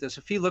wrong with this,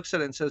 if he looks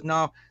at it and says,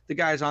 no, the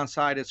guy's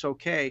onside, it's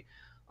okay,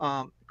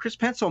 Chris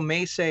Panso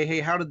may say, hey,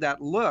 how did that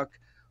look?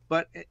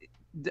 But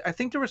I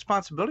think the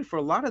responsibility for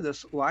a lot of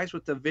this lies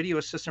with the video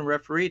assistant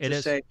referee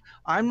to say,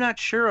 I'm not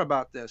sure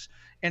about this.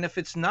 And if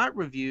it's not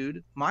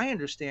reviewed, my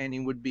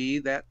understanding would be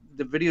that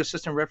the video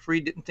assistant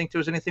referee didn't think there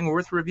was anything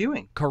worth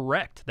reviewing.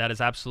 Correct. That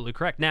is absolutely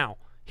correct. Now,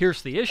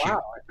 here's the issue.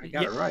 Wow, I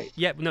got it right.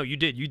 Yeah, no, you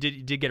did. You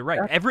did get it right.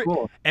 That's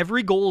cool.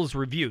 Every goal is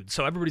reviewed.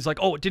 So everybody's like,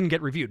 oh, it didn't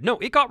get reviewed. No,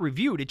 it got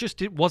reviewed.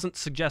 It wasn't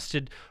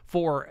suggested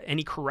for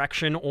any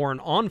correction or an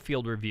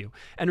on-field review.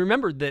 And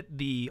remember that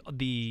the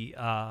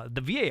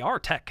VAR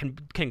tech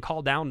can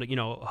call down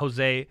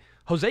to,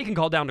 Jose can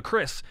call down to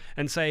Chris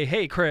and say,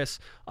 hey, Chris,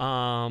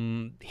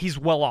 he's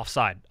well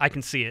offside. I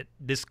can see it.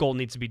 This goal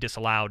needs to be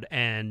disallowed,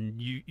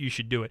 and you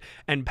should do it.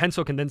 And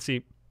Penso can then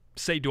say,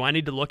 do I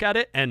need to look at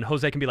it? And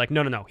Jose can be like,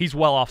 no, he's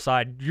well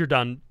offside. You're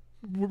done.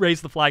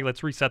 Raise the flag.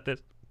 Let's reset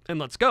this and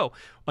let's go.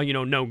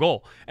 No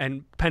goal.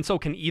 And Penso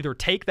can either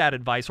take that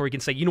advice, or he can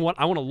say, you know what,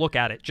 I want to look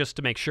at it just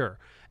to make sure.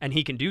 And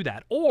he can do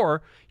that.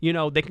 Or,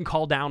 they can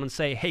call down and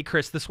say, hey,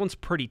 Chris, this one's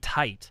pretty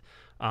tight.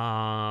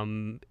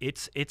 In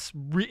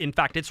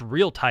fact, it's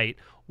real tight.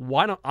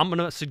 I'm going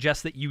to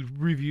suggest that you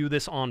review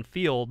this on the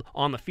field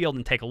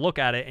and take a look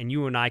at it, and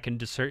you and I can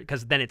discern,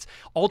 because then it's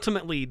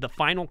ultimately the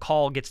final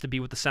call gets to be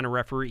with the center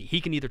referee.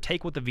 He can either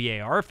take what the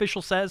VAR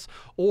official says,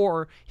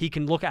 or he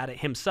can look at it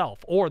himself,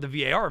 or the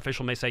VAR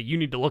official may say, you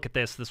need to look at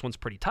this one's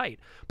pretty tight.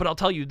 But I'll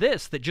tell you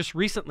this, that just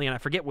recently, and I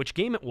forget which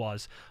game it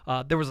was,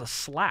 there was a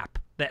slap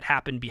that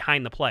happened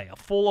behind the play, a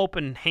full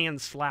open hand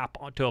slap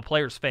to a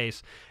player's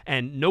face,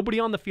 and nobody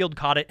on the field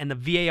caught it, and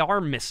the VAR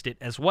missed it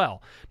as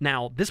well.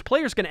 Now, this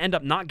player is going to end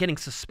up not getting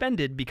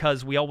suspended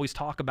because we always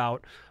talk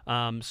about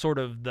sort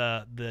of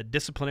the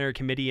disciplinary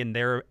committee and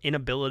their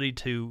inability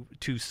to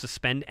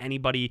suspend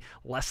anybody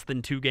less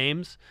than 2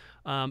 games.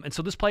 And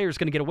so this player is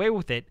going to get away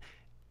with it,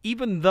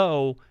 even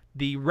though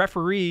the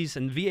referees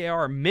and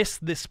VAR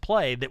missed this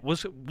play that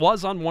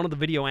was on one of the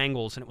video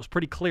angles, and it was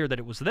pretty clear that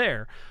it was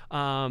there.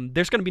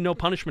 There's going to be no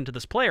punishment to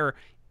this player,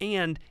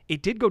 and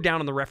it did go down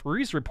in the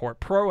referees report.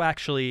 Pro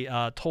actually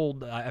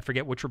told, I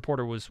forget which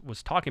reporter was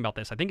talking about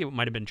this. I think it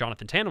might have been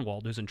Jonathan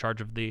Tannenwald, who's in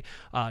charge of the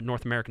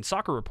North American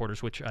Soccer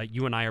Reporters, which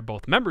you and I are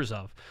both members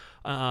of.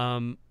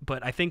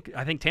 But I think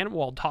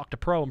Tannenwald talked to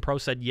Pro, and Pro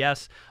said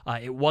yes,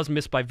 it was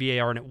missed by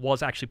VAR, and it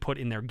was actually put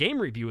in their game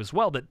review as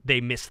well that they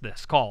missed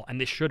this call,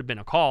 and this should have been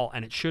a call,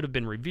 and it should have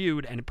been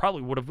reviewed, and it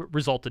probably would have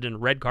resulted in a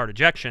red card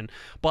ejection,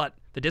 but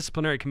the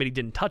disciplinary committee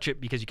didn't touch it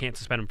because you can't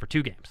suspend them for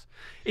 2 games.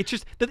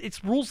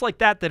 It's rules like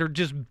that are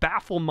just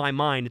baffle my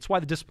mind. It's why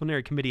the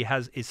disciplinary committee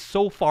is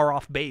so far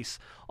off base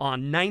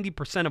on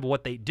 90% of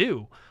what they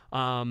do.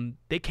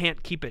 They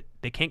can't keep it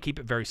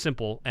very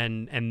simple,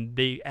 and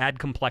they add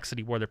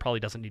complexity where there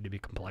probably doesn't need to be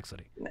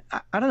complexity.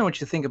 I don't know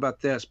what you think about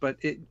this, but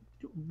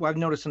I've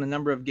noticed in a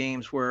number of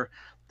games where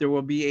there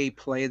will be a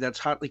play that's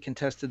hotly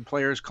contested,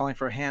 players calling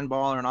for a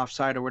handball or an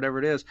offside or whatever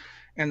it is,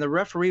 and the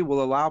referee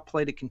will allow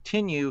play to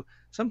continue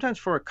sometimes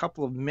for a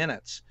couple of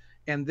minutes,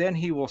 and then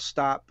he will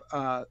stop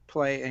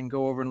play and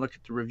go over and look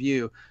at the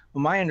review.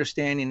 Well, my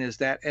understanding is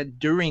that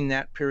during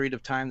that period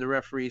of time, the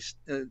referee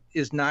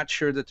is not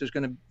sure that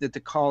that the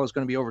call is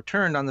going to be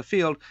overturned on the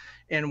field,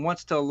 and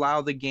wants to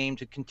allow the game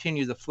to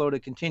continue, the flow to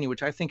continue,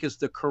 which I think is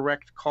the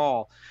correct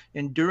call.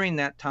 And during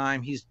that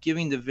time, he's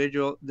giving the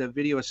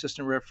video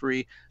assistant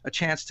referee a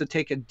chance to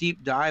take a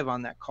deep dive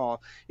on that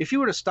call. If you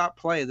were to stop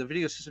play, the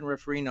video assistant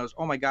referee knows,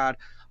 oh my God,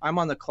 I'm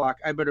on the clock.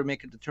 I better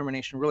make a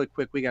determination really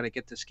quick. We got to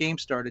get this game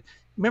started.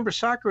 Remember,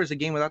 soccer is a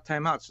game without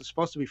timeouts. It's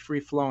supposed to be free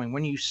flowing.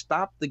 When you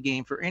stop the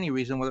game for any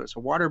reason, whether it's a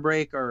water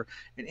break or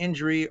an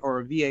injury or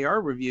a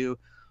VAR review,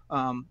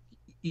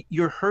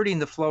 you're hurting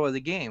the flow of the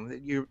game.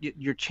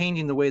 You're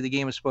changing the way the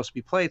game is supposed to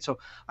be played. So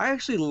I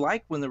actually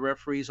like when the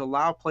referees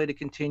allow play to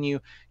continue,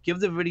 give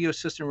the video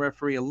assistant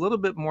referee a little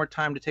bit more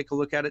time to take a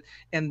look at it,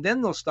 and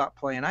then they'll stop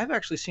play. And I've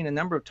actually seen a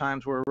number of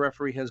times where a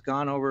referee has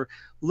gone over,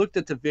 looked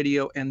at the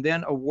video, and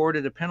then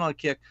awarded a penalty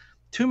kick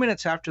 2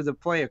 minutes after the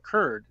play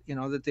occurred,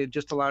 that they've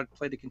just allowed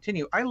play to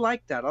continue. I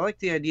like that. I like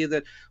the idea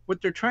that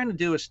what they're trying to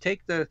do is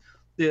take the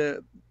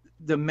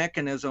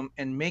mechanism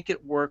and make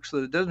it work so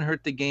that it doesn't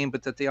hurt the game,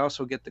 but that they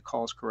also get the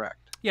calls correct.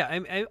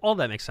 Yeah, all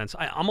that makes sense.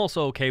 I'm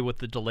also okay with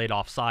the delayed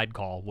offside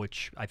call,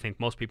 which I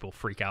think most people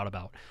freak out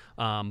about.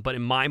 But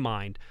in my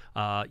mind,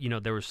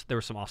 there was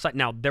some offside.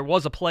 Now, there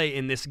was a play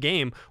in this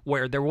game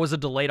where there was a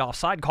delayed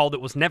offside call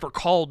that was never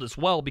called as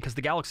well because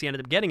the Galaxy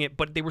ended up getting it,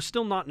 but they were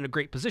still not in a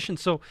great position.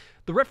 So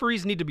the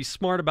referees need to be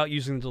smart about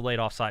using the delayed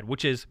offside,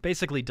 which is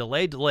basically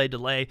delay, delay,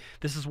 delay.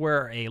 This is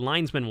where a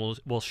linesman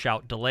will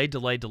shout delay,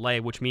 delay,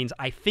 delay, which means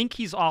I think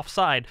he's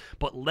offside,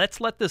 but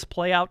let's let this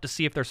play out to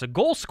see if there's a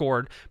goal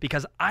scored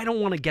because I don't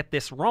want to get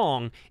this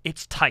wrong.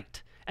 It's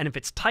tight. And if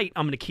it's tight,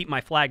 I'm going to keep my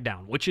flag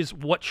down, which is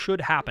what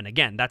should happen.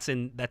 Again, that's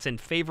in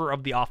favor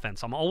of the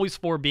offense. I'm always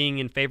for being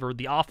in favor of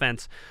the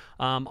offense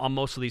on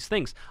most of these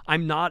things.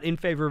 I'm not in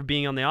favor of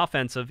being on the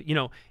offense of,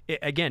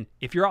 again,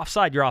 if you're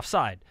offside, you're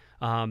offside.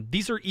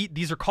 These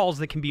are calls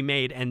that can be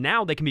made, and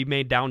now they can be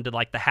made down to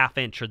like the half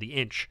inch or the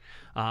inch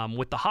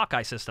with the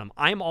Hawkeye system.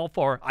 I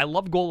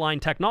love goal line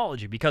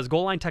technology because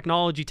goal line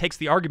technology takes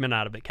the argument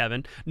out of it,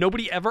 Kevin.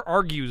 Nobody ever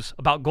argues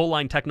about goal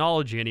line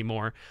technology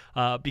anymore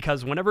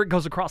because whenever it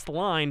goes across the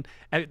line,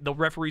 the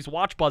referee's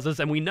watch buzzes,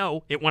 and we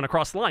know it went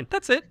across the line.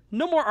 That's it.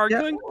 No more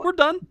arguing. Yeah. We're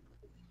done.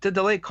 The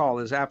delay call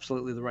is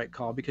absolutely the right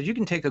call because you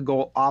can take a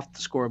goal off the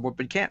scoreboard,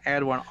 but you can't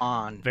add one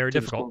on. Very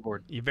difficult.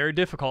 Very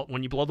difficult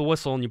when you blow the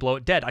whistle and you blow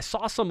it dead. I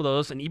saw some of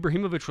those, and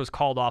Ibrahimovic was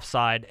called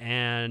offside,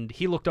 and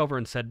he looked over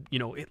and said,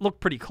 it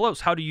looked pretty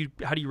close. How do you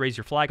raise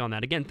your flag on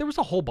that? Again, there was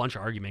a whole bunch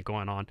of argument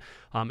going on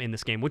in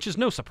this game, which is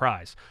no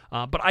surprise.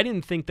 But I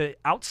didn't think that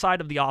outside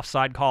of the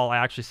offside call, I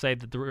actually say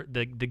that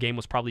the game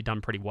was probably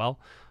done pretty well.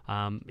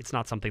 It's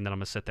not something that I'm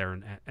going to sit there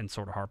and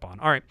sort of harp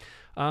on. All right.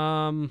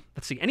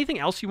 Let's see. Anything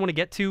else you want to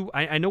get to?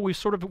 I know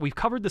we've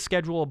covered the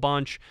schedule a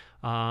bunch.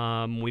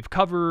 We've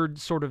covered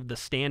sort of the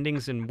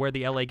standings and where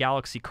the LA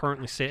Galaxy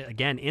currently sit,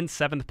 again, in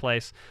 7th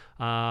place.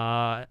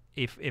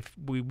 If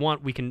we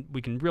want, we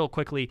can real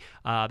quickly,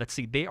 let's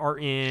see, they are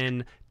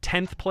in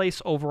 10th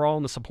place overall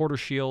in the Supporter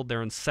Shield.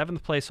 They're in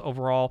 7th place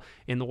overall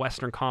in the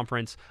Western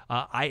Conference.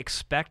 I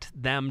expect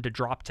them to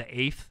drop to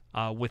 8th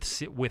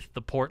with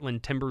the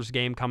Portland Timbers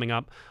game coming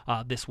up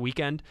this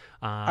weekend.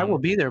 I will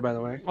be there, by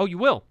the way. Oh, you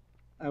will?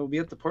 I will be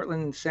at the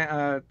Portland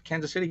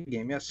Kansas City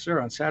game. Yes,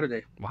 sir, on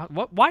Saturday.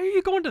 Why are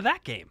you going to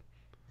that game?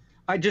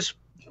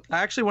 I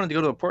actually wanted to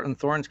go to a Portland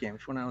Thorns game,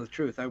 if you want to know the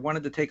truth. I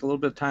wanted to take a little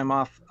bit of time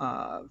off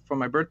for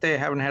my birthday. I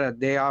haven't had a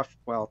day off.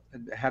 Well,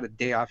 I had a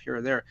day off here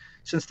or there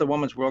since the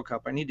Women's World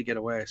Cup. I need to get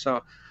away.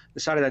 So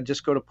decided I'd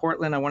just go to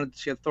Portland. I wanted to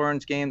see a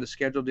Thorns game. The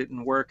schedule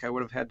didn't work. I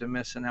would have had to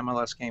miss an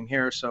MLS game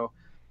here. So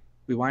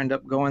we wind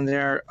up going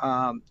there.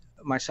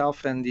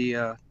 Myself and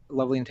the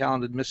lovely and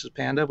talented Mrs.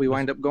 Panda, we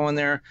wind up going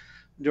there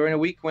during a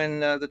week when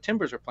the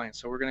Timbers are playing.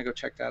 So we're going to go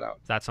check that out.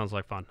 That sounds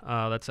like fun.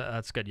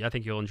 That's good. Yeah, I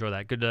think you'll enjoy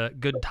that.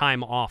 Good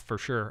time off for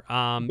sure.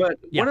 But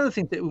one of the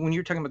things that when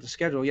you're talking about the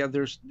schedule,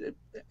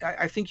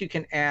 I think you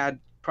can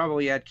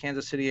probably add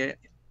Kansas City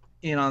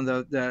in on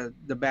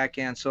the back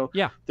end. So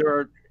there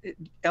are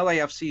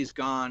LAFC's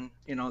gone.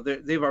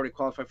 They've already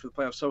qualified for the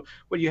playoffs. So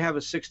what you have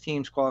is 6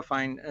 teams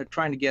qualifying,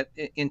 trying to get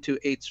into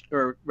 8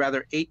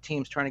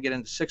 teams trying to get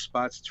into 6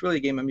 spots. It's really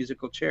a game of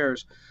musical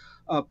chairs.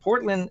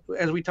 Portland,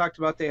 as we talked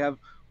about, they have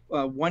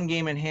 1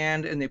 game in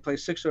hand, and they play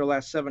 6 of their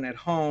last 7 at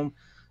home.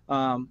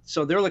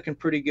 So they're looking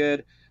pretty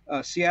good.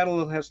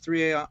 Seattle has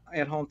 3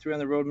 at home, 3 on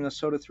the road.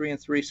 Minnesota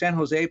 3-3. San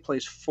Jose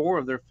plays 4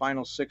 of their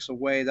final 6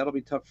 away. That'll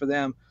be tough for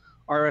them.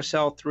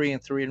 RSL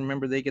 3-3, and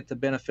remember they get the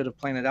benefit of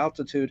playing at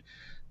altitude.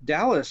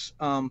 Dallas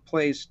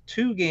plays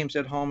 2 games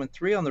at home and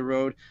 3 on the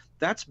road.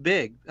 That's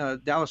big.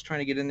 Dallas trying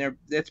to get in there.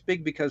 That's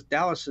big because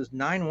Dallas is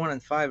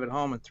 9-1-5 at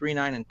home and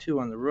 3-9-2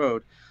 on the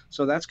road.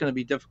 So that's going to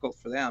be difficult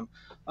for them.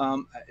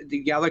 The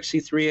Galaxy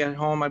 3 at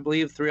home, I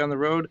believe, 3 on the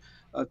road.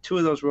 2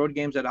 of those road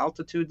games at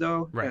altitude,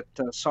 though, right,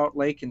 at Salt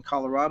Lake in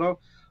Colorado.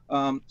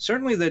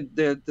 Certainly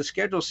the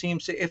schedule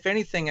seems to, if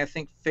anything, I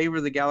think favor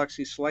the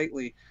Galaxy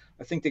slightly.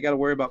 I think they got to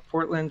worry about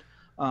Portland.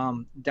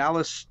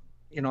 Dallas,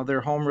 their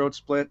home road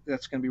split,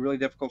 that's going to be really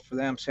difficult for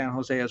them. San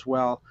Jose as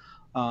well.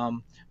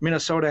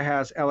 Minnesota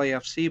has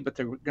LAFC, but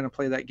they're going to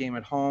play that game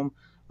at home.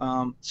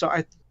 So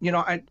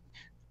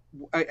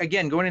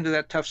again, going into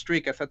that tough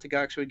streak, I thought the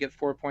Galaxy would get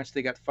 4 points.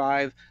 They got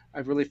 5. I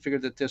really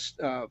figured that this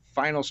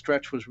final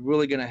stretch was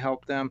really going to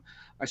help them.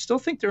 I still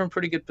think they're in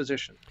pretty good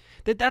position.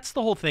 That's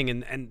the whole thing,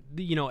 and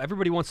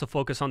everybody wants to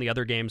focus on the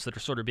other games that are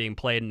sort of being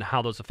played and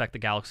how those affect the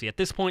Galaxy. At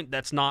this point,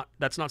 that's not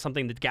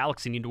something that the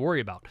Galaxy need to worry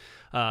about.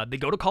 They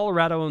go to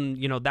Colorado, and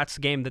that's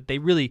the game that they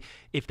really,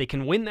 if they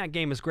can win that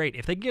game, is great.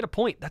 If they get a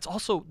point,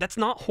 that's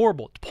not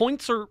horrible.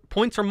 Points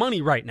are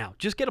money right now.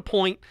 Just get a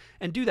point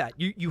and do that.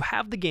 You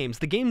have the games.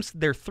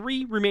 There are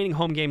 3 remaining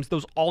home games.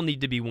 Those all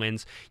need to be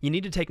wins. You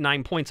need to take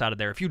 9 points out of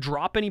there. If you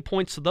drop any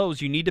points to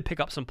those, you need to pick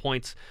up some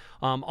points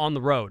on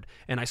the road.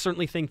 And I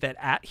certainly think that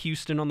at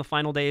Houston on the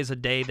final day is a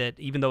day that,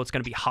 even though it's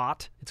going to be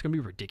hot, it's going to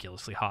be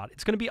ridiculously hot.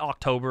 It's going to be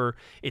October.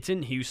 It's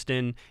in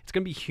Houston. It's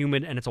going to be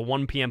humid, and it's a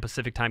 1 p.m.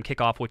 Pacific time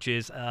kickoff, which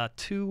is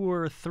 2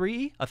 or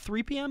 3, a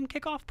 3 p.m.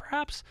 kickoff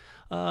perhaps.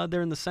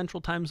 They're in the Central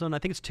Time Zone. I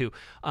think it's 2.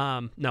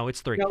 No,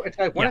 it's 3. No, it's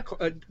like 1 o'clock.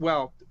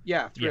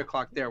 3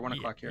 o'clock there, 1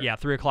 o'clock here. Yeah,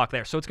 3 o'clock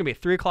there. So it's going to be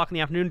at 3 o'clock in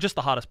the afternoon, just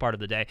the hottest part of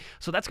the day.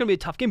 So that's going to be a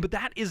tough game, but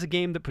that is a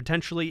game that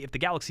potentially, if the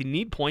Galaxy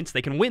need points,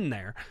 they can win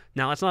there.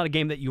 Now, it's not a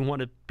game that you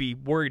want to be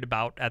worried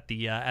about at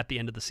the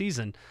end of the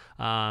season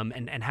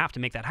and have to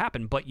make that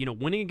happen. But,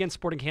 winning against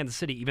Sporting Kansas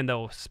City, even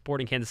though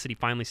Sporting Kansas City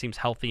finally seems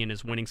healthy and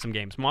is winning some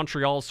games.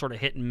 Montreal's sort of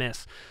hit and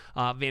miss.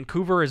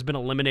 Vancouver has been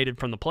eliminated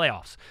from the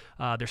playoffs.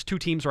 There's 2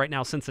 teams right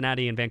now,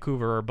 Cincinnati and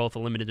Vancouver, are both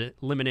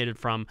eliminated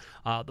from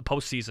the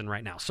postseason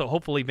right now. So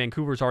hopefully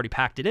Vancouver's already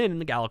packed it in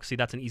the Galaxy.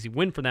 That's an easy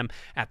win for them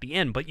at the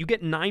end. But you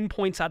get 9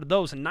 points out of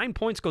those, and 9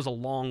 points goes a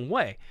long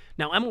way.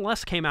 Now,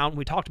 MLS came out, and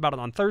we talked about it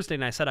on Thursday,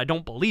 and I said I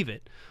don't believe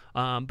it.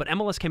 But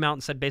MLS came out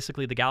and said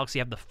basically the Galaxy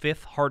have the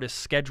 5th hardest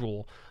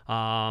schedule,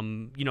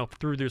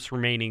 through this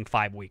remaining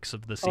 5 weeks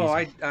of the season.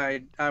 Oh,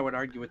 I would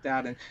argue with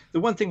that. And the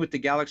one thing with the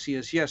Galaxy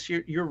is, yes,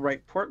 you're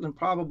right. Portland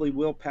probably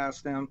will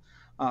pass them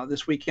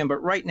this weekend.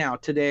 But right now,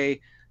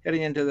 today,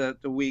 heading into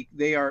the week,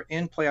 they are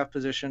in playoff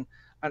position.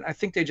 And I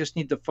think they just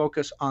need to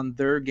focus on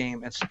their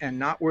game and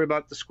not worry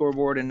about the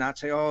scoreboard and not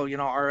say,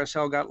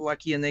 RSL got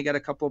lucky and they got a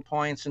couple of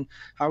points and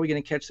how are we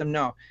going to catch them?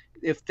 No.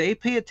 If they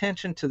pay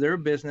attention to their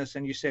business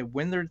and you say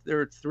win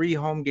their 3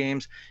 home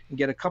games and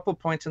get a couple of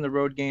points in the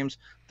road games,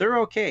 they're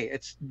okay.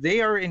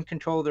 They are in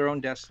control of their own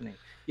destiny.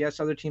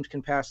 Yes, other teams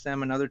can pass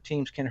them and other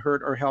teams can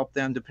hurt or help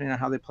them depending on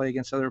how they play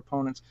against other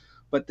opponents.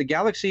 But the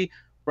Galaxy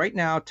right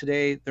now,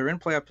 today, they're in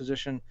playoff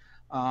position.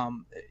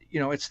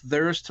 It's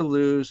theirs to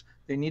lose.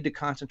 They need to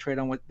concentrate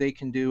on what they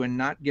can do and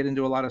not get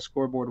into a lot of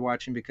scoreboard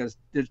watching because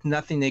there's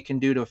nothing they can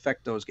do to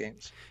affect those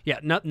games. Yeah,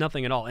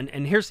 nothing at all.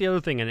 And here's the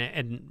other thing,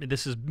 and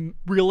this is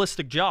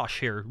realistic Josh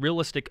here.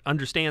 Realistic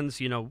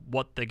understands,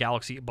 what the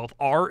Galaxy both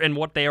are and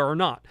what they are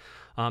not.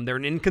 They're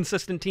an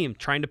inconsistent team.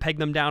 Trying to peg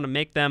them down and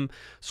make them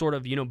sort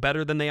of,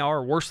 better than they are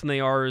or worse than they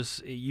are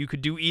is you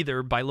could do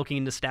either by looking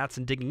into stats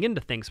and digging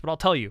into things. But I'll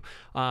tell you,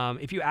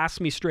 if you ask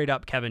me straight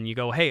up, Kevin, you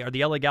go, hey, are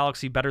the LA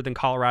Galaxy better than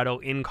Colorado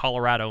in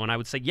Colorado? And I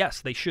would say,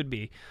 yes, they should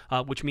be,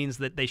 which means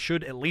that they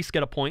should at least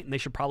get a point and they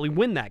should probably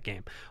win that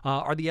game.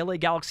 Are the LA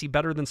Galaxy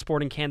better than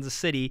Sporting Kansas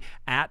City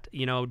at,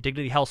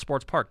 Dignity Health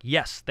Sports Park?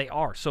 Yes, they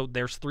are. So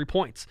there's 3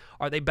 points.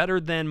 Are they better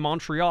than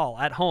Montreal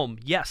at home?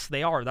 Yes,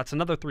 they are. That's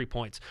another 3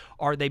 points.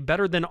 Are they better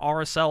better than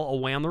RSL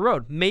away on the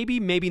road. Maybe,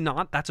 maybe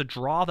not. That's a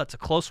draw. That's a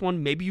close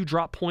one. Maybe you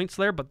drop points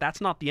there, but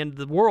that's not the end of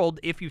the world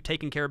if you've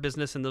taken care of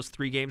business in those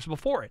 3 games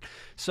before it.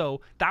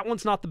 So that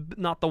one's not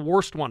the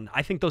worst one.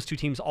 I think those two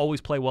teams always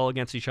play well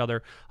against each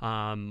other.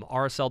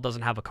 RSL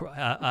doesn't have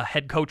a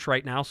head coach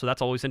right now, so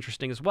that's always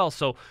interesting as well.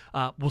 So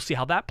we'll see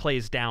how that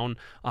plays down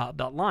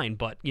that line.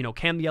 But,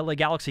 can the LA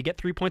Galaxy get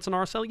 3 points on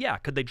RSL? Yeah.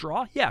 Could they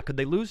draw? Yeah. Could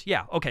they lose?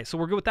 Yeah. Okay, so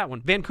we're good with that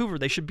one. Vancouver,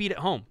 they should beat at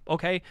home.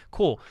 Okay,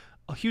 cool.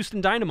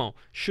 Houston Dynamo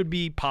should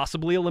be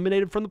possibly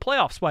eliminated from the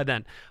playoffs by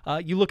then.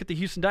 You look at the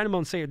Houston Dynamo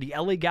and say, are the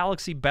LA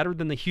Galaxy better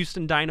than the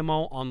Houston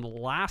Dynamo on the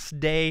last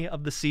day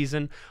of the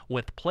season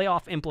with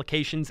playoff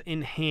implications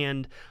in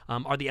hand?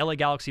 Are the LA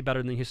Galaxy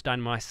better than the Houston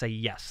Dynamo? I say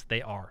yes,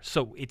 they are.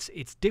 So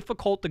it's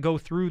difficult to go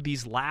through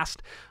these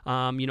last,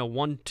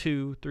 1,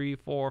 2, 3,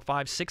 4,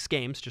 5, 6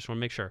 games, just want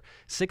to make sure,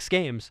 6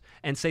 games,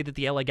 and say that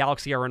the LA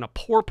Galaxy are in a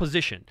poor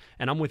position.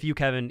 And I'm with you,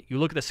 Kevin. You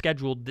look at the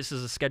schedule, this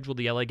is a schedule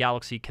the LA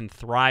Galaxy can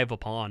thrive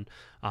upon.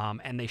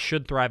 And they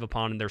should thrive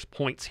upon, and there's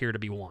points here to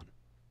be won.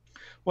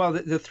 Well,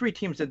 the 3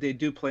 teams that they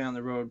do play on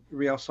the road,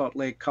 Real Salt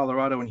Lake,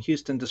 Colorado, and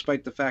Houston,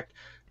 despite the fact,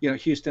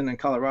 Houston and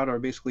Colorado are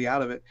basically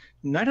out of it,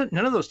 none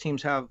of those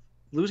teams have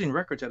losing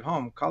records at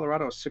home.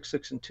 Colorado is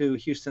 6-6-2,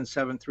 Houston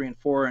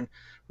 7-3-4, and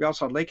Real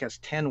Salt Lake has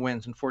 10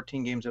 wins in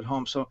 14 games at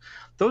home. So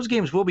those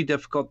games will be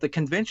difficult. The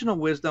conventional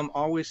wisdom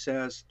always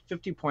says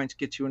 50 points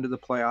gets you into the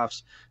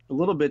playoffs. A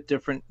little bit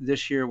different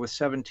this year with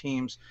 7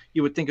 teams.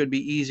 You would think it would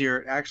be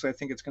easier. Actually, I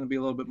think it's going to be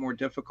a little bit more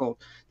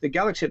difficult. The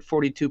Galaxy hit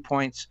 42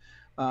 points.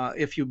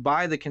 If you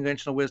buy the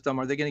conventional wisdom,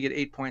 are they going to get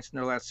 8 points in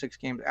their last 6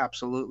 games?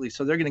 Absolutely.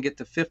 So they're going to get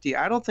to 50.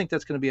 I don't think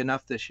that's going to be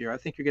enough this year. I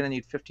think you're going to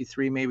need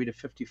 53, maybe to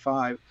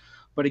 55.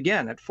 But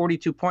again, at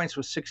 42 points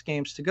with 6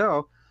 games to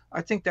go,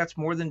 I think that's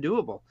more than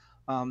doable.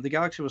 The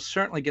Galaxy will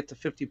certainly get to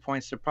 50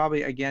 points. They're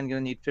probably, again, going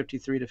to need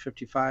 53 to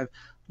 55.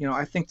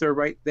 I think they're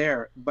right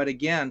there. But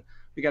again,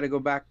 we got to go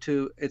back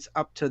to it's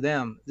up to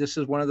them. This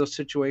is one of those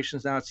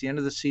situations now. It's the end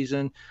of the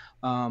season.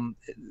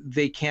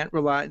 They can't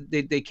rely.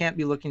 They can't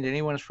be looking to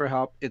anyone for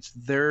help. It's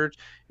theirs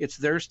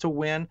to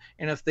win.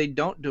 And if they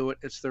don't do it,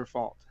 it's their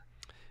fault.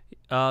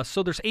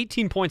 So there's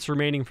 18 points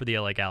remaining for the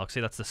LA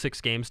Galaxy. That's the 6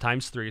 games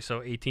times 3,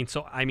 so 18.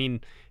 So, I mean,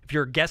 if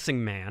you're a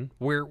guessing man,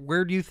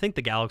 where do you think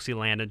the Galaxy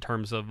land in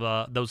terms of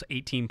those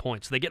 18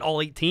 points? Do they get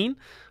all 18?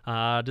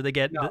 Do they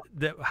get No.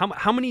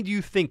 how many do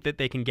you think that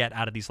they can get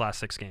out of these last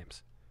 6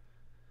 games?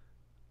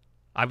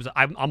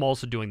 I'm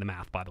also doing the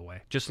math, by the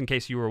way, just in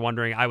case you were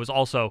wondering. I was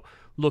also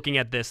looking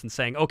at this and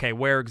saying, okay,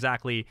 where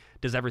exactly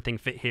does everything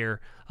fit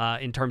here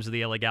in terms of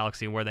the LA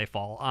Galaxy and where they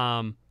fall?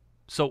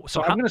 So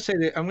I'm going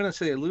to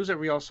say they lose at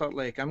Real Salt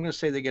Lake. I'm going to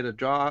say they get a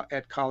draw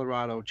at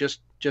Colorado, just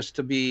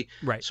to be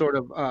right. sort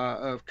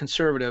of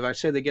conservative. I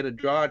say they get a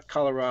draw at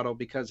Colorado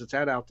because it's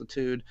at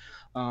altitude.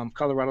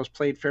 Colorado's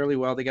played fairly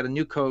well. They got a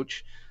new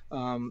coach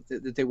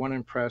that they want to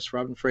impress,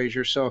 Robin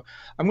Fraser. So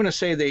I'm going to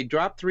say they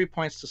drop 3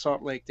 points to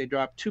Salt Lake. They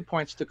drop 2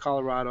 points to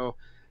Colorado.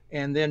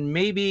 And then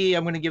maybe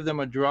I'm going to give them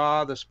a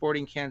draw, the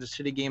Sporting Kansas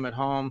City game at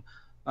home.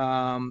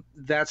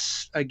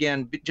 That's,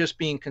 again, just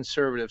being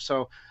conservative.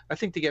 So I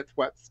think they get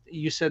what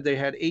you said they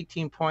had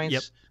 18 points.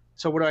 Yep.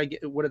 So what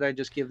did I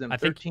just give them? I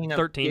think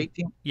 13.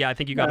 18. Yeah, I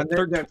think you got it.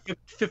 They're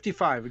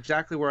 55,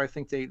 exactly where I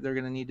think they're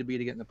going to need to be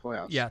to get in the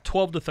playoffs. Yeah,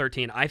 12 to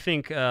 13. I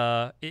think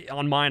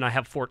on mine I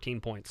have 14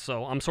 points.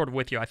 So I'm sort of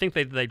with you. I think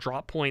they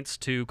drop points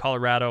to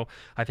Colorado.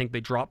 I think they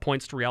drop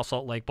points to Real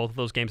Salt Lake. Both of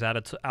those games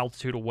at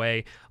altitude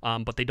away,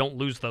 but they don't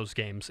lose those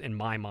games in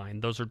my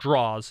mind. Those are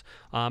draws.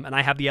 And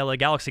I have the LA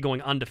Galaxy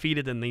going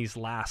undefeated in these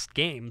last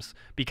games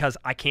because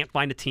I can't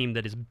find a team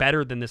that is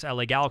better than this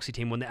LA Galaxy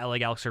team when the LA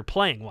Galaxy are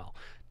playing well.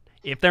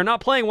 If they're not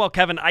playing well,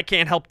 Kevin, I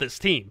can't help this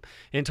team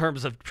in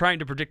terms of trying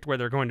to predict where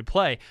they're going to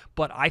play.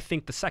 But I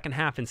think the second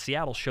half in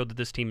Seattle showed that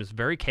this team is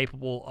very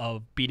capable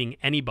of beating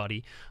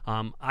anybody.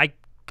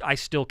 I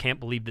still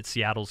can't believe that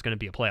Seattle is going to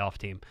be a playoff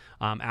team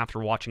after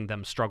watching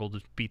them struggle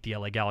to beat the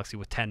LA Galaxy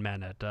with 10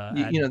 men at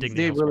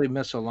they really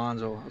miss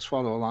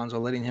Oswaldo Alonso,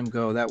 letting him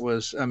go. That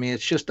was,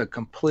 it's just a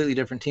completely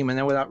different team. And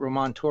then without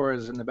Ramon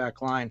Torres in the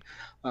back line,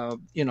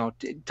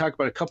 talk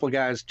about a couple of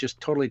guys just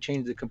totally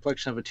changed the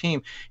complexion of a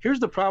team. Here's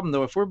the problem,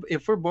 though.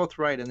 If we're both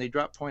right and they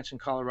drop points in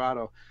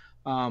Colorado,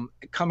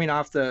 coming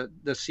off the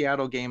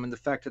Seattle game and the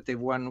fact that they've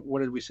won, what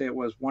did we say it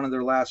was, one of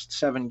their last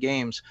 7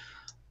 games,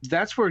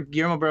 that's where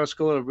Guillermo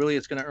Barros-Scolo really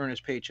is going to earn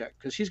his paycheck,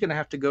 because he's going to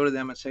have to go to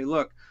them and say,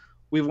 look,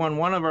 we've won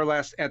one of our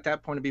last, at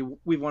that point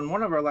we've won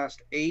one of our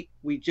last 8.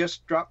 We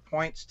just dropped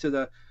points to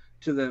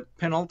the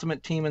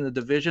penultimate team in the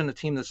division, the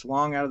team that's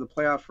long out of the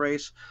playoff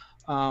race.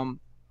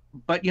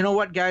 But you know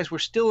what, guys, we're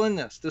still in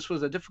this. This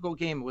was a difficult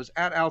game. It was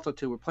at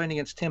altitude. We're playing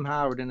against Tim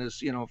Howard in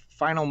his,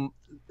 final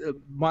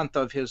month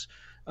of his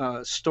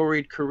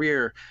storied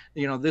career.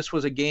 This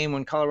was a game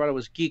when Colorado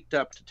was geeked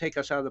up to take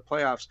us out of the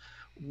playoffs.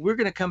 We're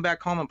going to come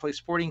back home and play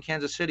Sporting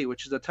Kansas City,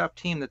 which is a tough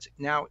team that's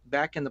now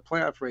back in the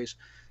playoff race.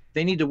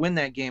 They need to win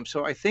that game.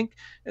 So I think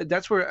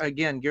that's where,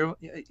 again,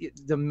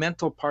 the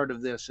mental part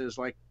of this is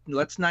like,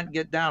 let's not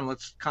get down.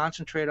 Let's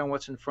concentrate on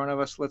what's in front of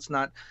us. Let's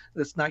not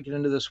get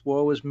into this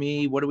woe is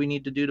me. What do we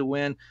need to do to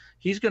win?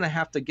 He's going to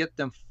have to get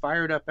them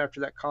fired up after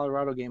that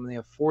Colorado game, and they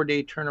have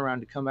 4-day turnaround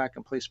to come back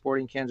and play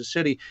Sporting Kansas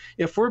City.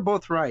 If we're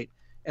both right,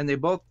 and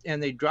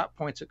they drop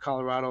points at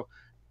Colorado,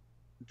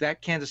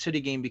 that Kansas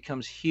City game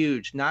becomes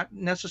huge, not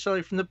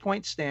necessarily from the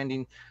point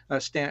standpoint,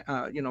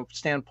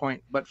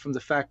 but from the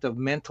fact of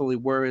mentally,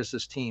 where is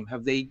this team?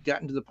 Have they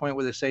gotten to the point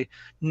where they say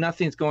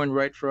nothing's going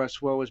right for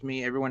us? Woe is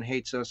me. Everyone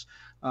hates us.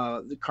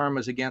 The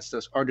karma's against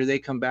us. Or do they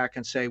come back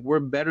and say, we're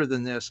better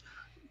than this?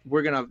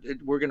 We're gonna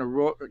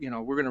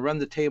run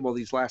the table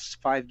these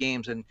last 5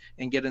 games and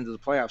get into the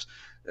playoffs.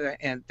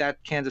 And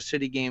that Kansas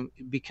City game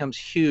becomes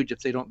huge if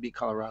they don't beat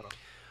Colorado.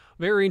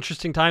 Very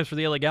interesting times for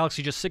the LA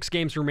Galaxy. Just 6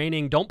 games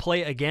remaining. Don't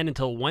play again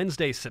until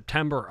Wednesday,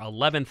 September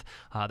 11th.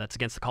 That's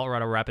against the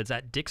Colorado Rapids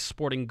at Dick's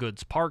Sporting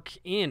Goods Park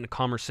in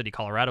Commerce City,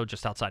 Colorado,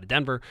 just outside of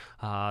Denver.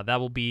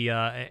 That will be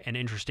an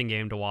interesting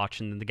game to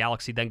watch. And then the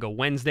Galaxy then go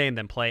Wednesday and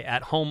then play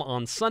at home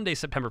on Sunday,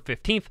 September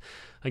 15th.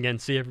 Again,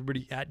 see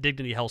everybody at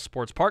Dignity Health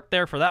Sports Park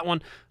there for that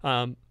one,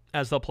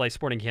 as they'll play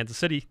Sporting Kansas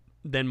City.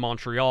 Then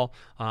Montreal,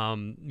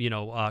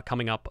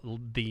 coming up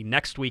the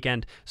next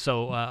weekend.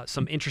 So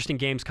some interesting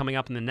games coming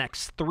up in the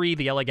next 3.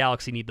 The LA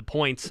Galaxy need the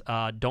points.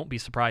 Don't be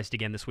surprised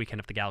again this weekend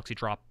if the Galaxy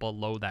drop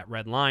below that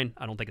red line.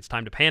 I don't think it's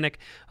time to panic.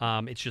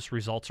 It's just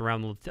results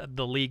around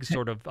the league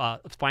sort of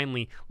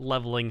finally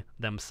leveling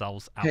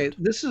themselves out. Hey,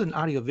 this is an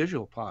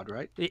audiovisual pod,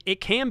 right? It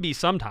can be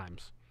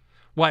sometimes.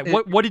 Why?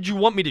 What did you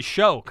want me to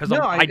show? Because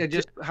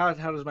how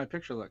does my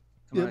picture look?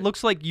 It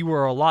looks like you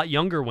were a lot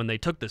younger when they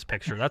took this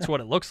picture. That's what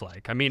it looks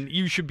like. I mean,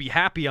 you should be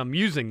happy I'm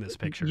using this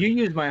picture. You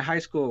used my high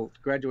school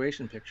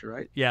graduation picture,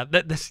 right? Yeah,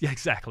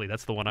 exactly.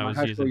 That's the one I was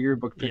using. My high school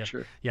yearbook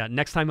picture. Yeah.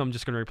 Next time I'm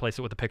just going to replace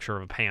it with a picture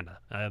of a panda.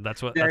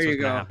 That's what's going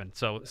to happen.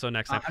 So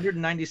next time.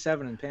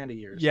 197 in panda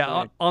years.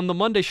 Yeah, on the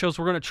Monday shows,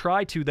 we're going to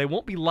try to. They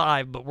won't be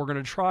live, but we're going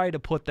to try to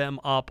put them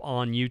up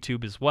on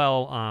YouTube as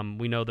well.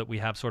 We know that we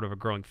have sort of a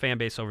growing fan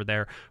base over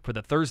there for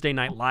the Thursday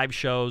night live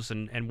shows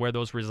and where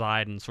those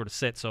reside and sort of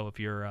sit. So if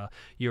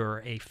you're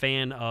a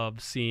fan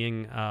of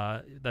seeing,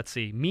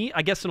 me,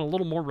 I guess in a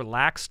little more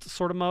relaxed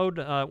sort of mode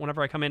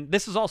whenever I come in.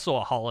 This is also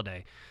a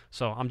holiday,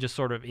 so I'm just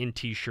sort of in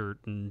t-shirt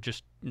and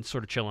just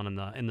sort of chilling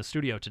in the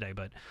studio today.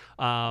 But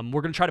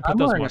we're going to try to put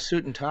those. I'm wearing a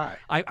suit and tie.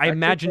 I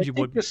imagined you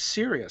would. It's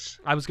serious.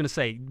 I was going to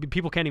say,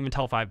 people can't even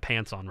tell if I have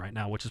pants on right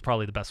now, which is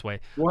probably the best way.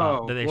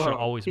 Whoa, that they should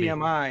always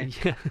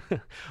TMI. be.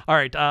 All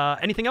right.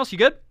 Anything else? You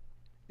good?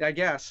 I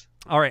guess.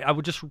 All right, I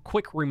would just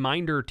quick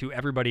reminder to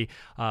everybody,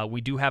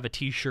 we do have a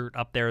T-shirt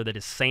up there that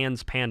is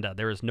Sans Panda.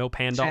 There is no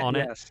panda on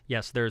it.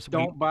 Yes, there's.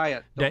 Don't buy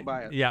it. Don't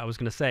buy it. Yeah, I was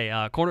going to say,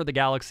 Corner of the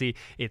Galaxy,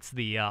 it's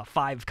the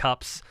 5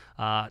 Cups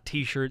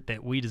T-shirt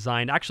that we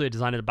designed. Actually, I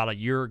designed it about a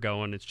year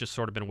ago, and it's just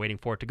sort of been waiting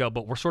for it to go.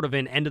 But we're sort of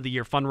in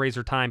end-of-the-year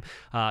fundraiser time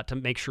to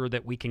make sure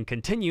that we can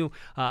continue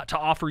to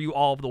offer you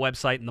all of the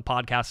website and the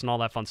podcast and all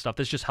that fun stuff.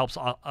 This just helps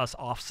us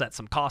offset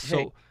some costs.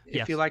 Hey, so,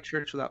 if you like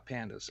shirts without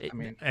pandas,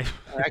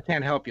 I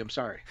can't help you. I'm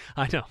sorry.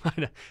 I know.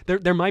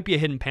 There might be a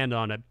hidden panda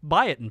on it.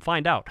 Buy it and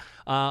find out.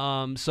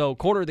 So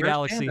Corner of the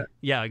Galaxy. Panda?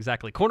 Yeah,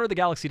 exactly.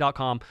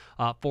 Cornerofthegalaxy.com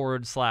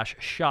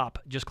 /shop.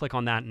 Just click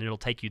on that and it'll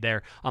take you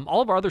there.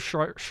 All of our other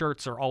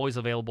shirts are always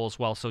available as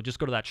well. So just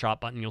go to that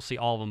shop button. You'll see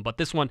all of them. But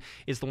this one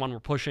is the one we're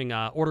pushing.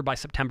 Order by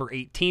September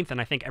 18th.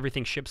 And I think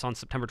everything ships on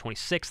September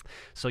 26th.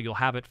 So you'll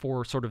have it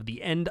for sort of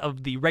the end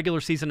of the regular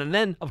season. And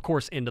then, of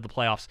course, into the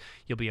playoffs,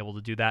 you'll be able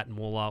to do that. And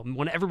we'll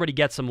when everybody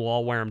gets them, we'll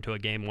all wear them to a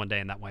game one day.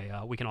 And that way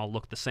we can all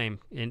look the same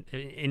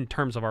in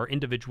terms of our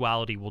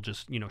individuality. We'll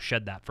just,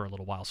 shed that for a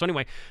little while. So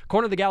anyway,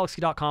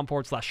 cornerofthegalaxy.com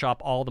 /shop.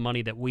 All the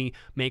money that we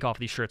make off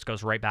these shirts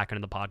goes right back into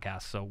the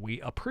podcast. So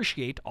we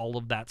appreciate all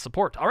of that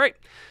support. All right.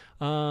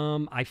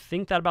 I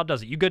think that about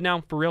does it. You good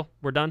now? For real?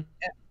 We're done?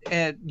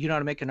 And you know how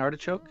to make an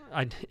artichoke?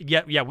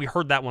 Yeah, we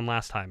heard that one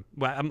last time.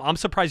 I'm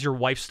surprised your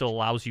wife still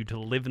allows you to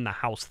live in the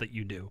house that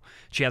you do.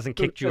 She hasn't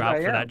kicked you out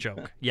for that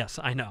joke. Yes,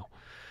 I know.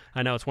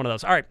 It's one of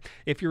those. All right,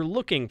 if you're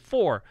looking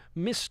for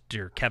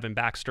Mr. Kevin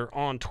Baxter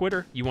on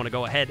Twitter, you want to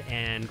go ahead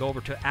and go over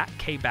to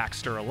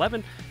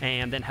 @KBaxter11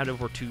 and then head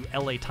over to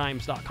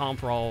LATimes.com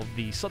for all of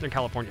the Southern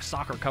California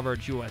soccer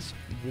coverage, U.S.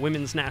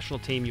 women's national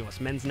team, U.S.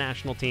 men's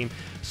national team,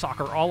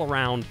 soccer all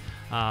around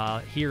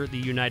here in the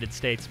United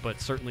States, but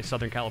certainly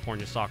Southern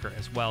California soccer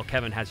as well.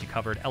 Kevin has you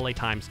covered,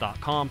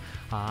 LATimes.com.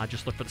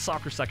 Just look for the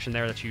soccer section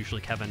there. That's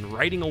usually Kevin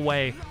writing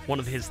away one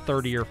of his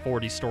 30 or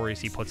 40 stories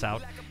he puts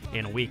out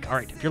in a week. All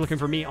right, if you're looking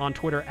for me on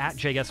Twitter,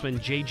 @JGuesman,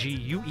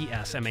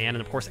 JGUESMAN, and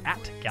of course,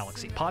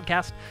 @Galaxy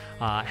Podcast,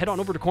 head on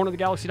over to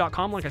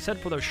cornerofthegalaxy.com, like I said,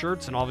 for those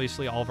shirts, and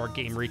obviously all of our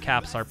game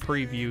recaps, our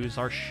previews,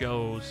 our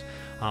shows,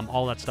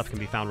 all that stuff can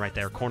be found right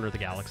there,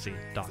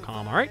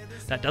 cornerofthegalaxy.com. All right,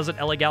 that does it.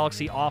 LA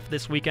Galaxy off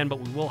this weekend, but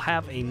we will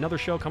have another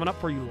show coming up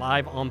for you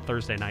live on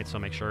Thursday night, so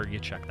make sure you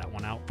check that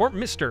one out. For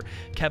Mr.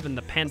 Kevin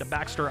the Panda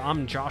Baxter,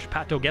 I'm Josh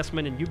Pato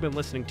Guesman, and you've been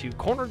listening to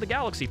Corner of the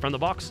Galaxy from the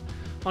box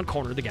on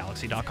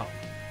cornerofthegalaxy.com.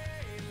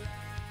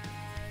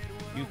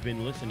 You've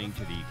been listening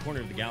to the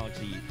Corner of the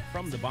Galaxy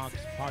From the Box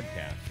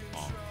podcast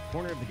on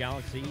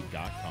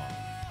cornerofthegalaxy.com.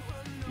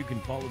 You can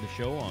follow the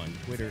show on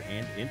Twitter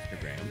and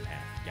Instagram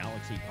at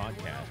Galaxy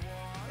Podcast,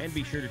 and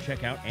be sure to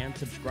check out and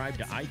subscribe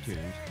to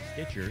iTunes,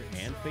 Stitcher,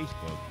 and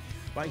Facebook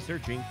by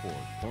searching for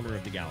Corner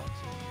of the Galaxy.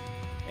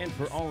 And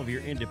for all of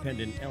your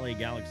independent LA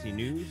Galaxy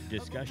news,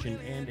 discussion,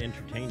 and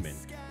entertainment,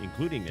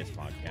 including this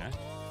podcast,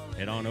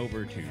 head on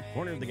over to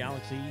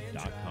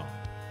cornerofthegalaxy.com.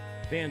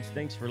 Fans,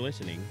 thanks for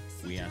listening.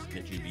 We ask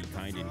that you be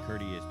kind and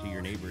courteous to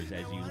your neighbors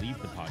as you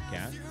leave the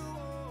podcast.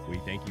 We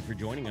thank you for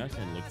joining us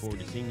and look forward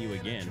to seeing you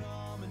again.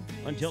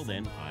 Until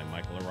then, I'm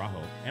Michael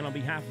Araujo, and on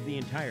behalf of the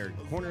entire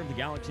Corner of the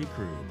Galaxy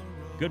crew,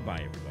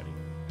 goodbye, everybody.